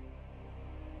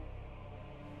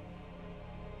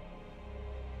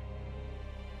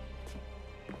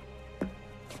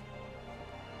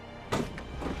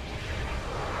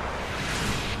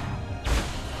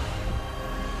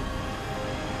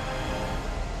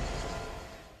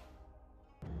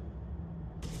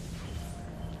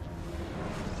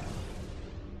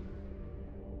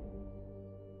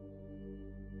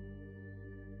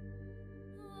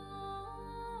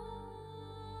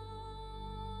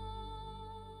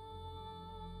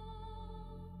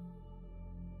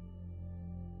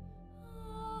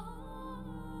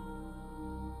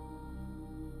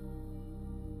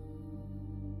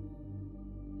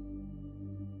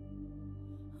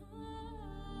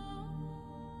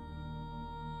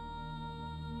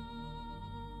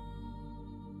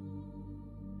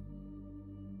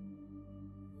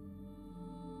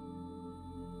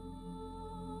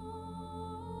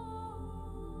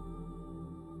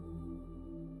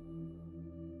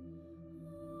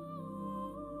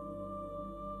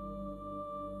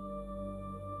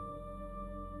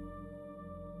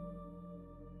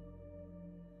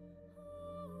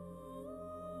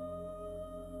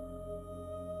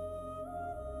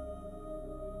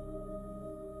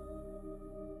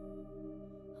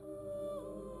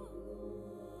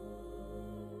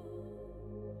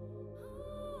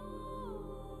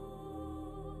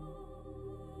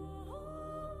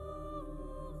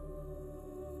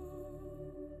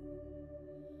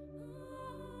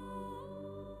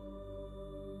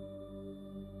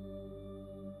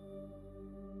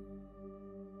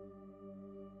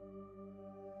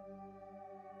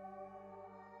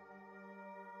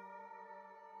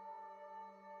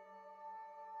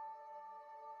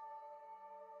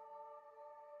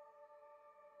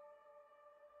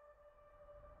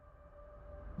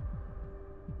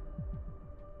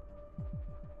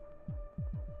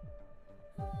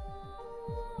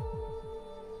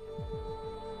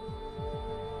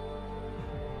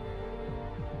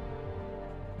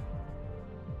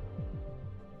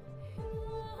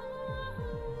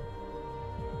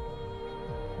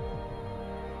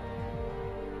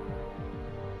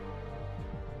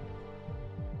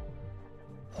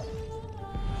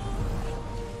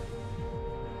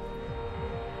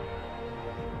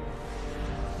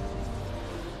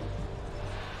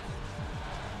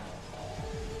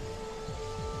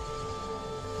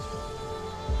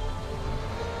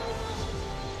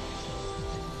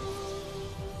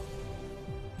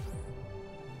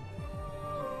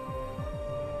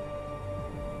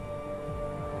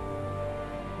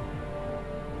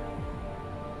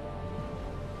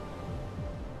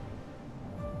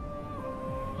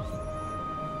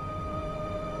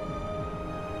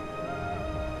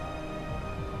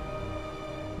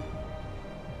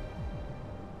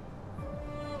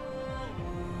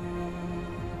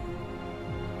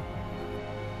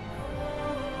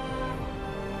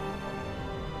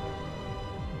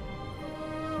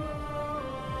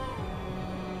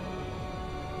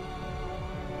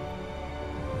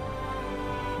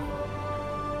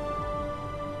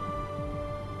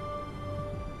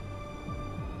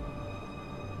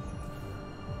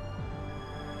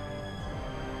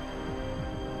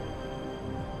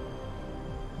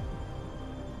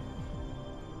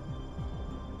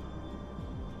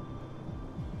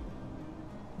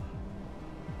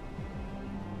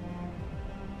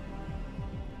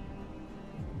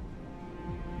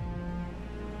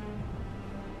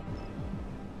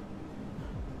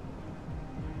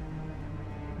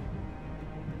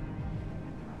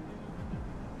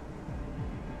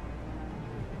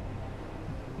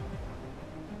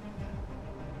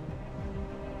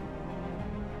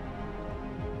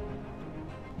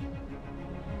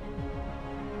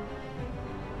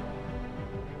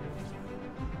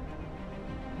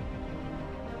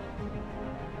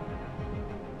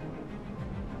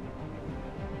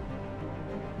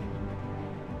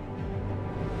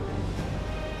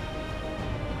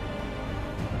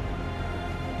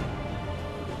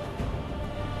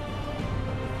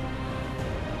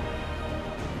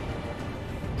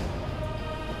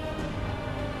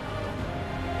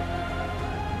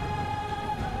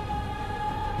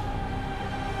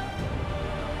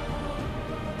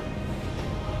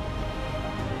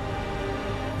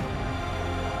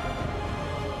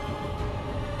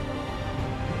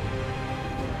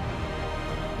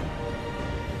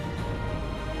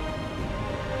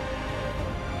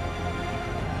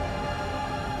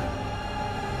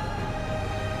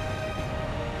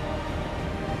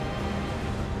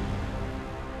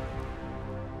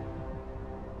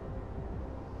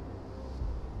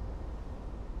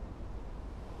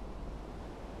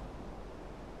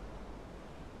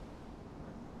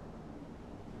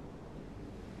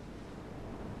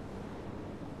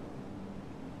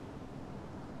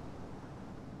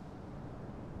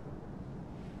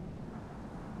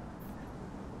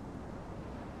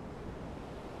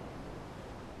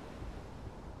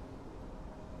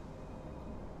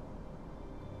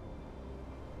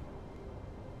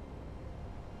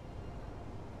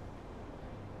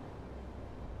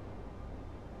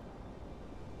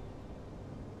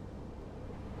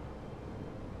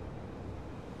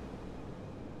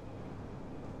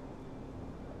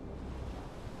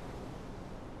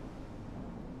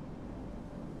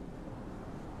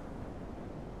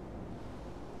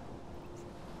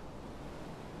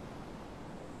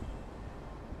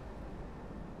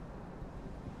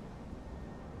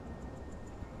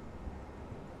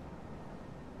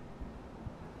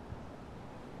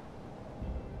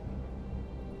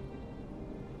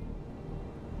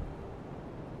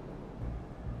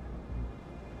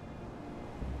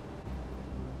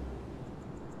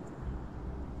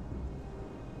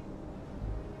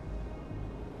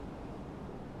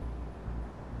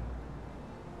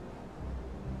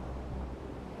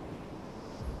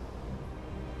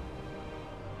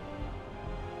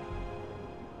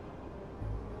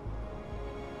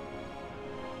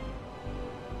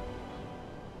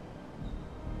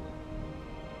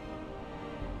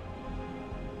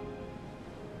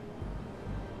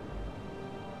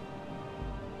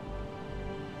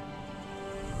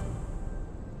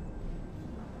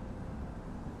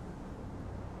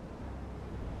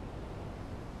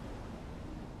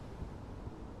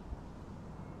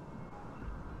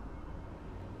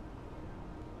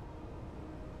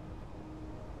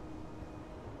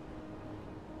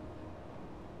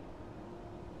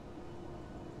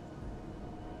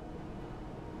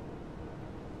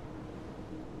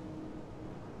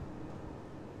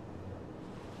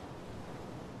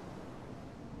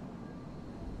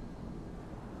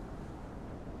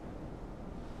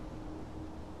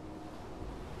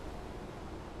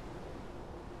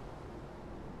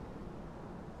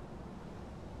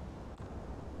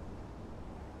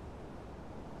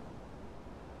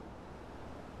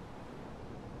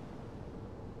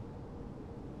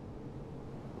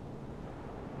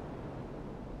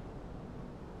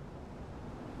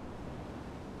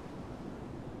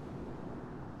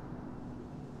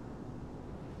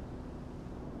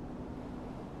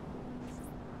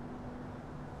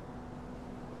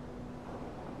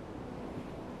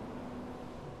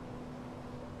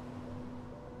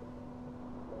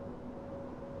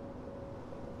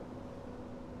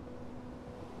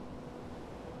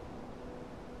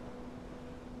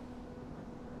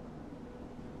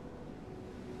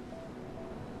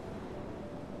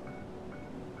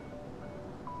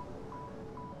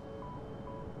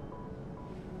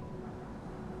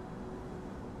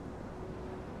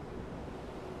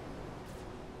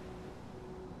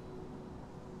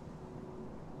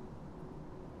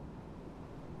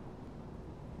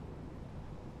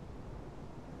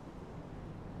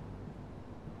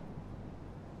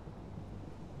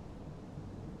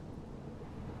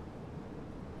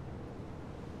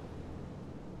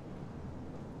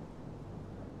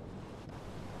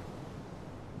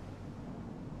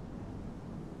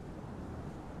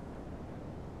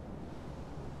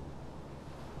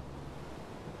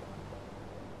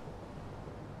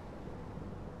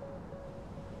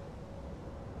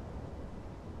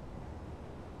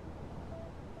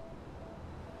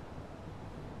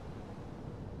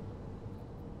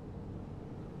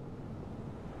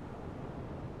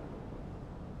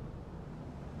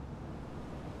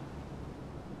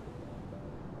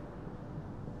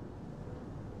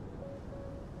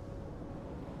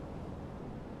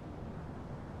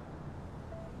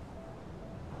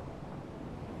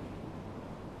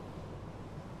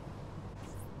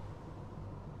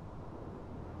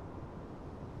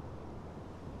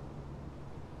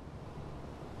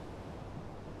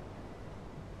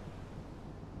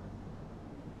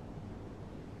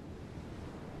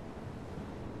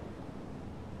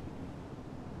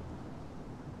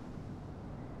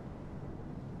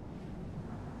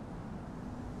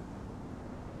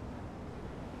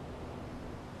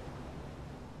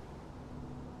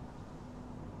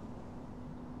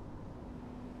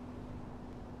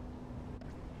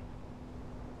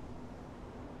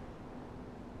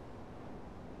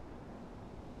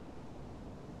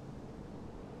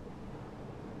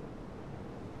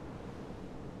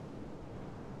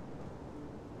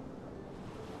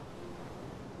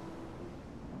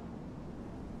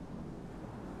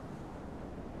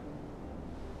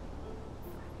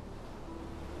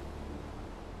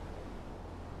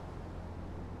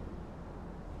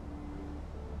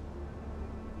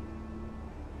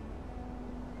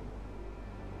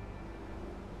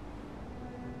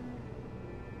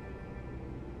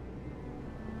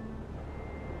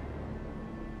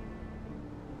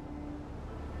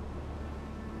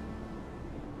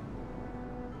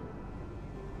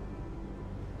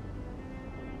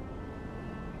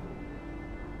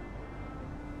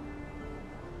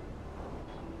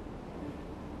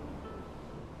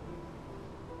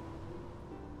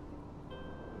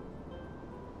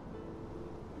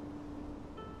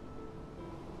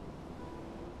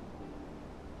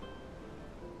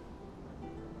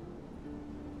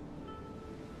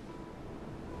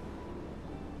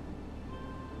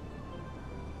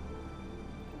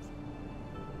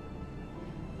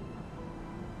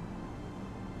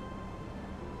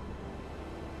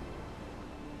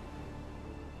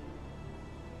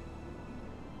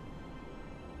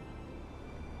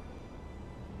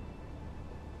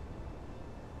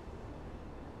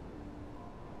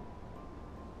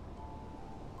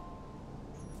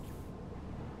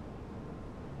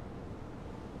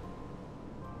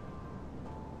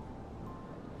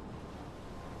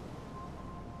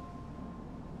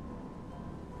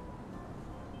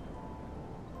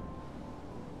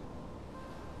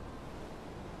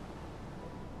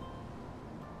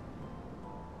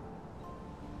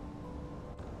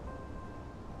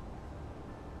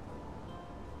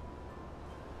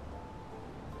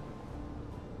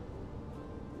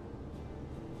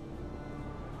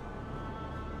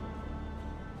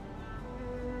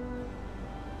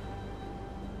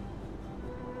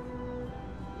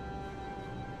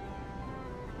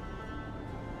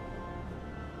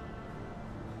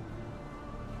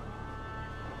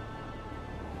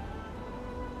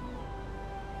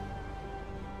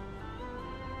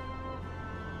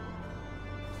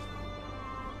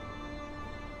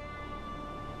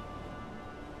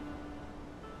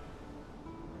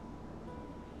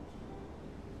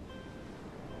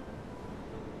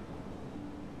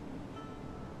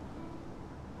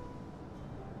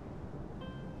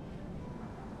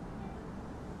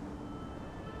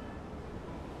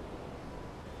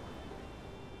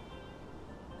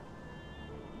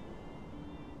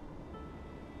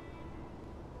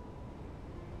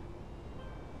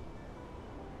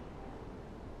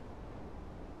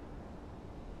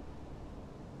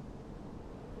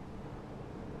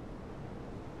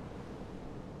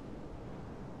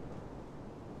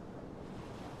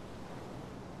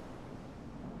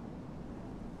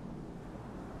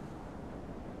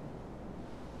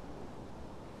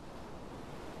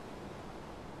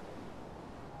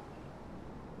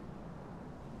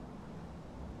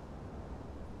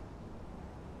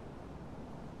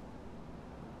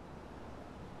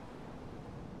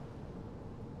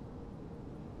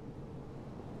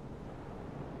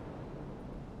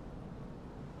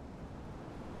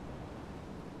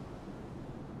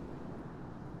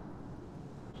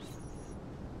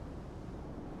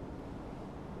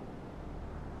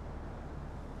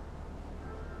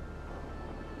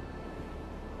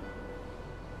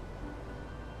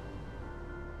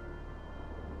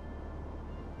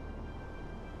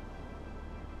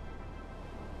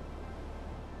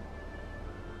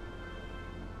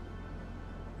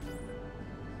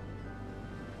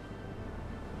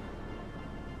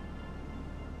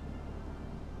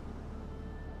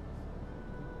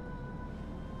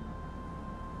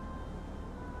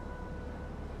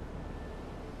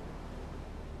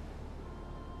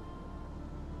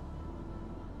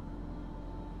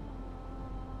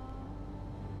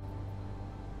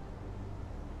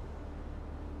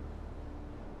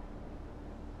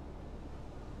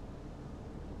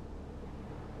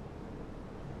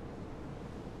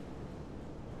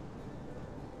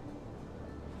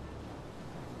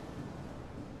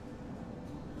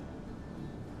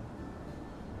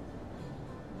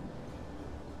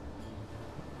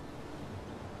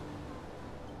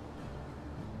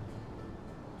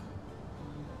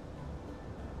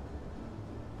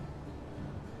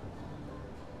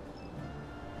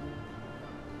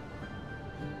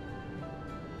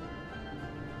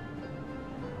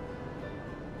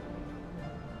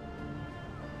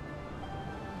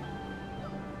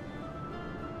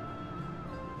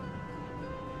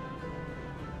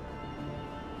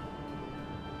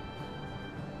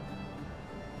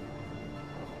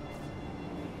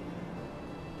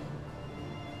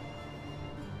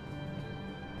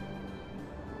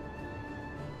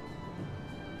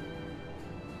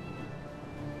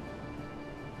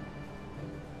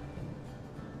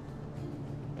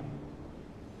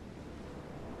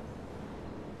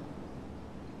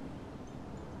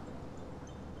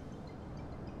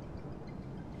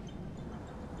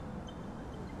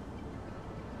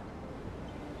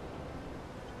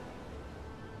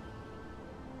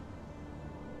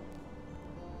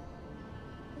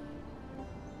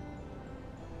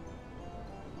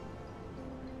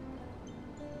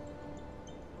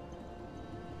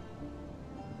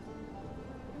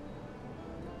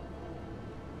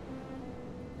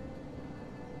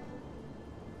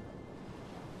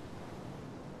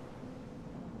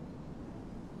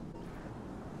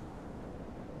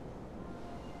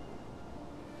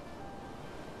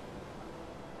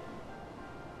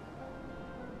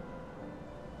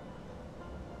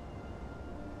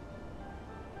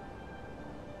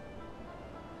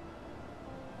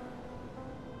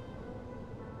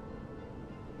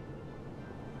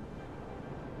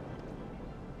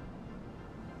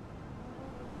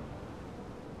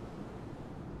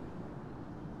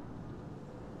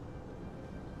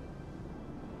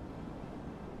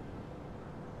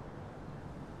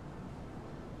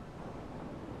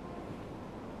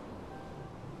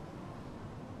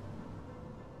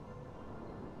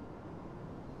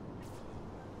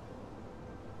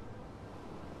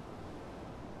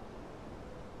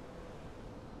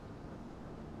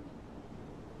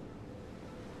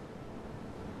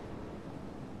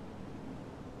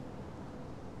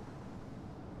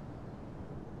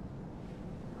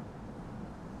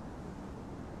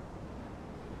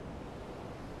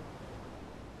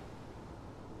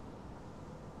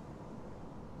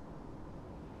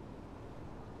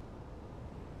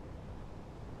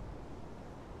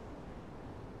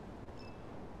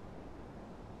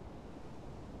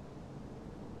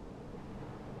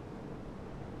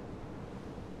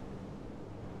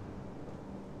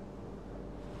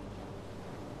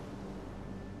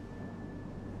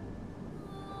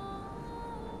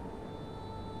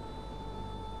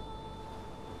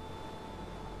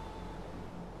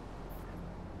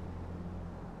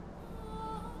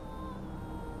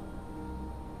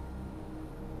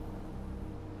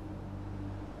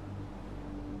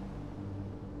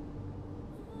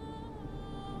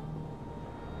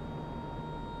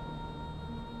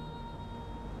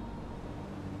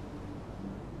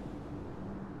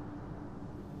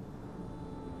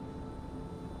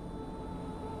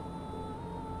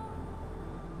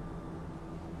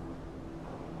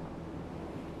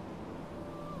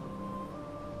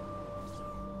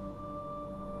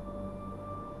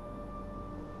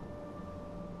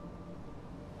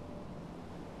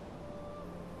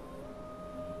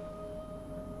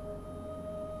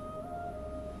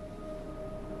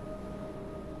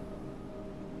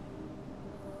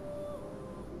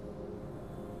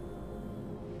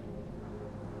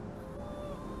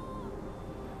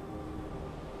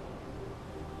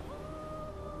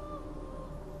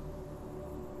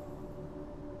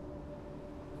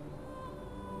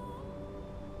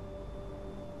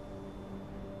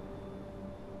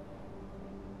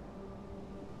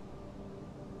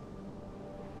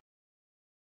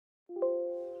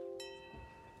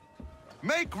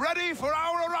 Make ready for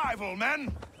our arrival,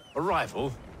 men!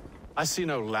 Arrival? I see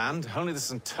no land, only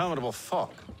this interminable fog.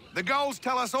 The gulls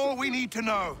tell us all we need to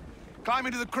know. Climb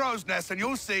into the crow's nest and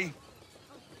you'll see.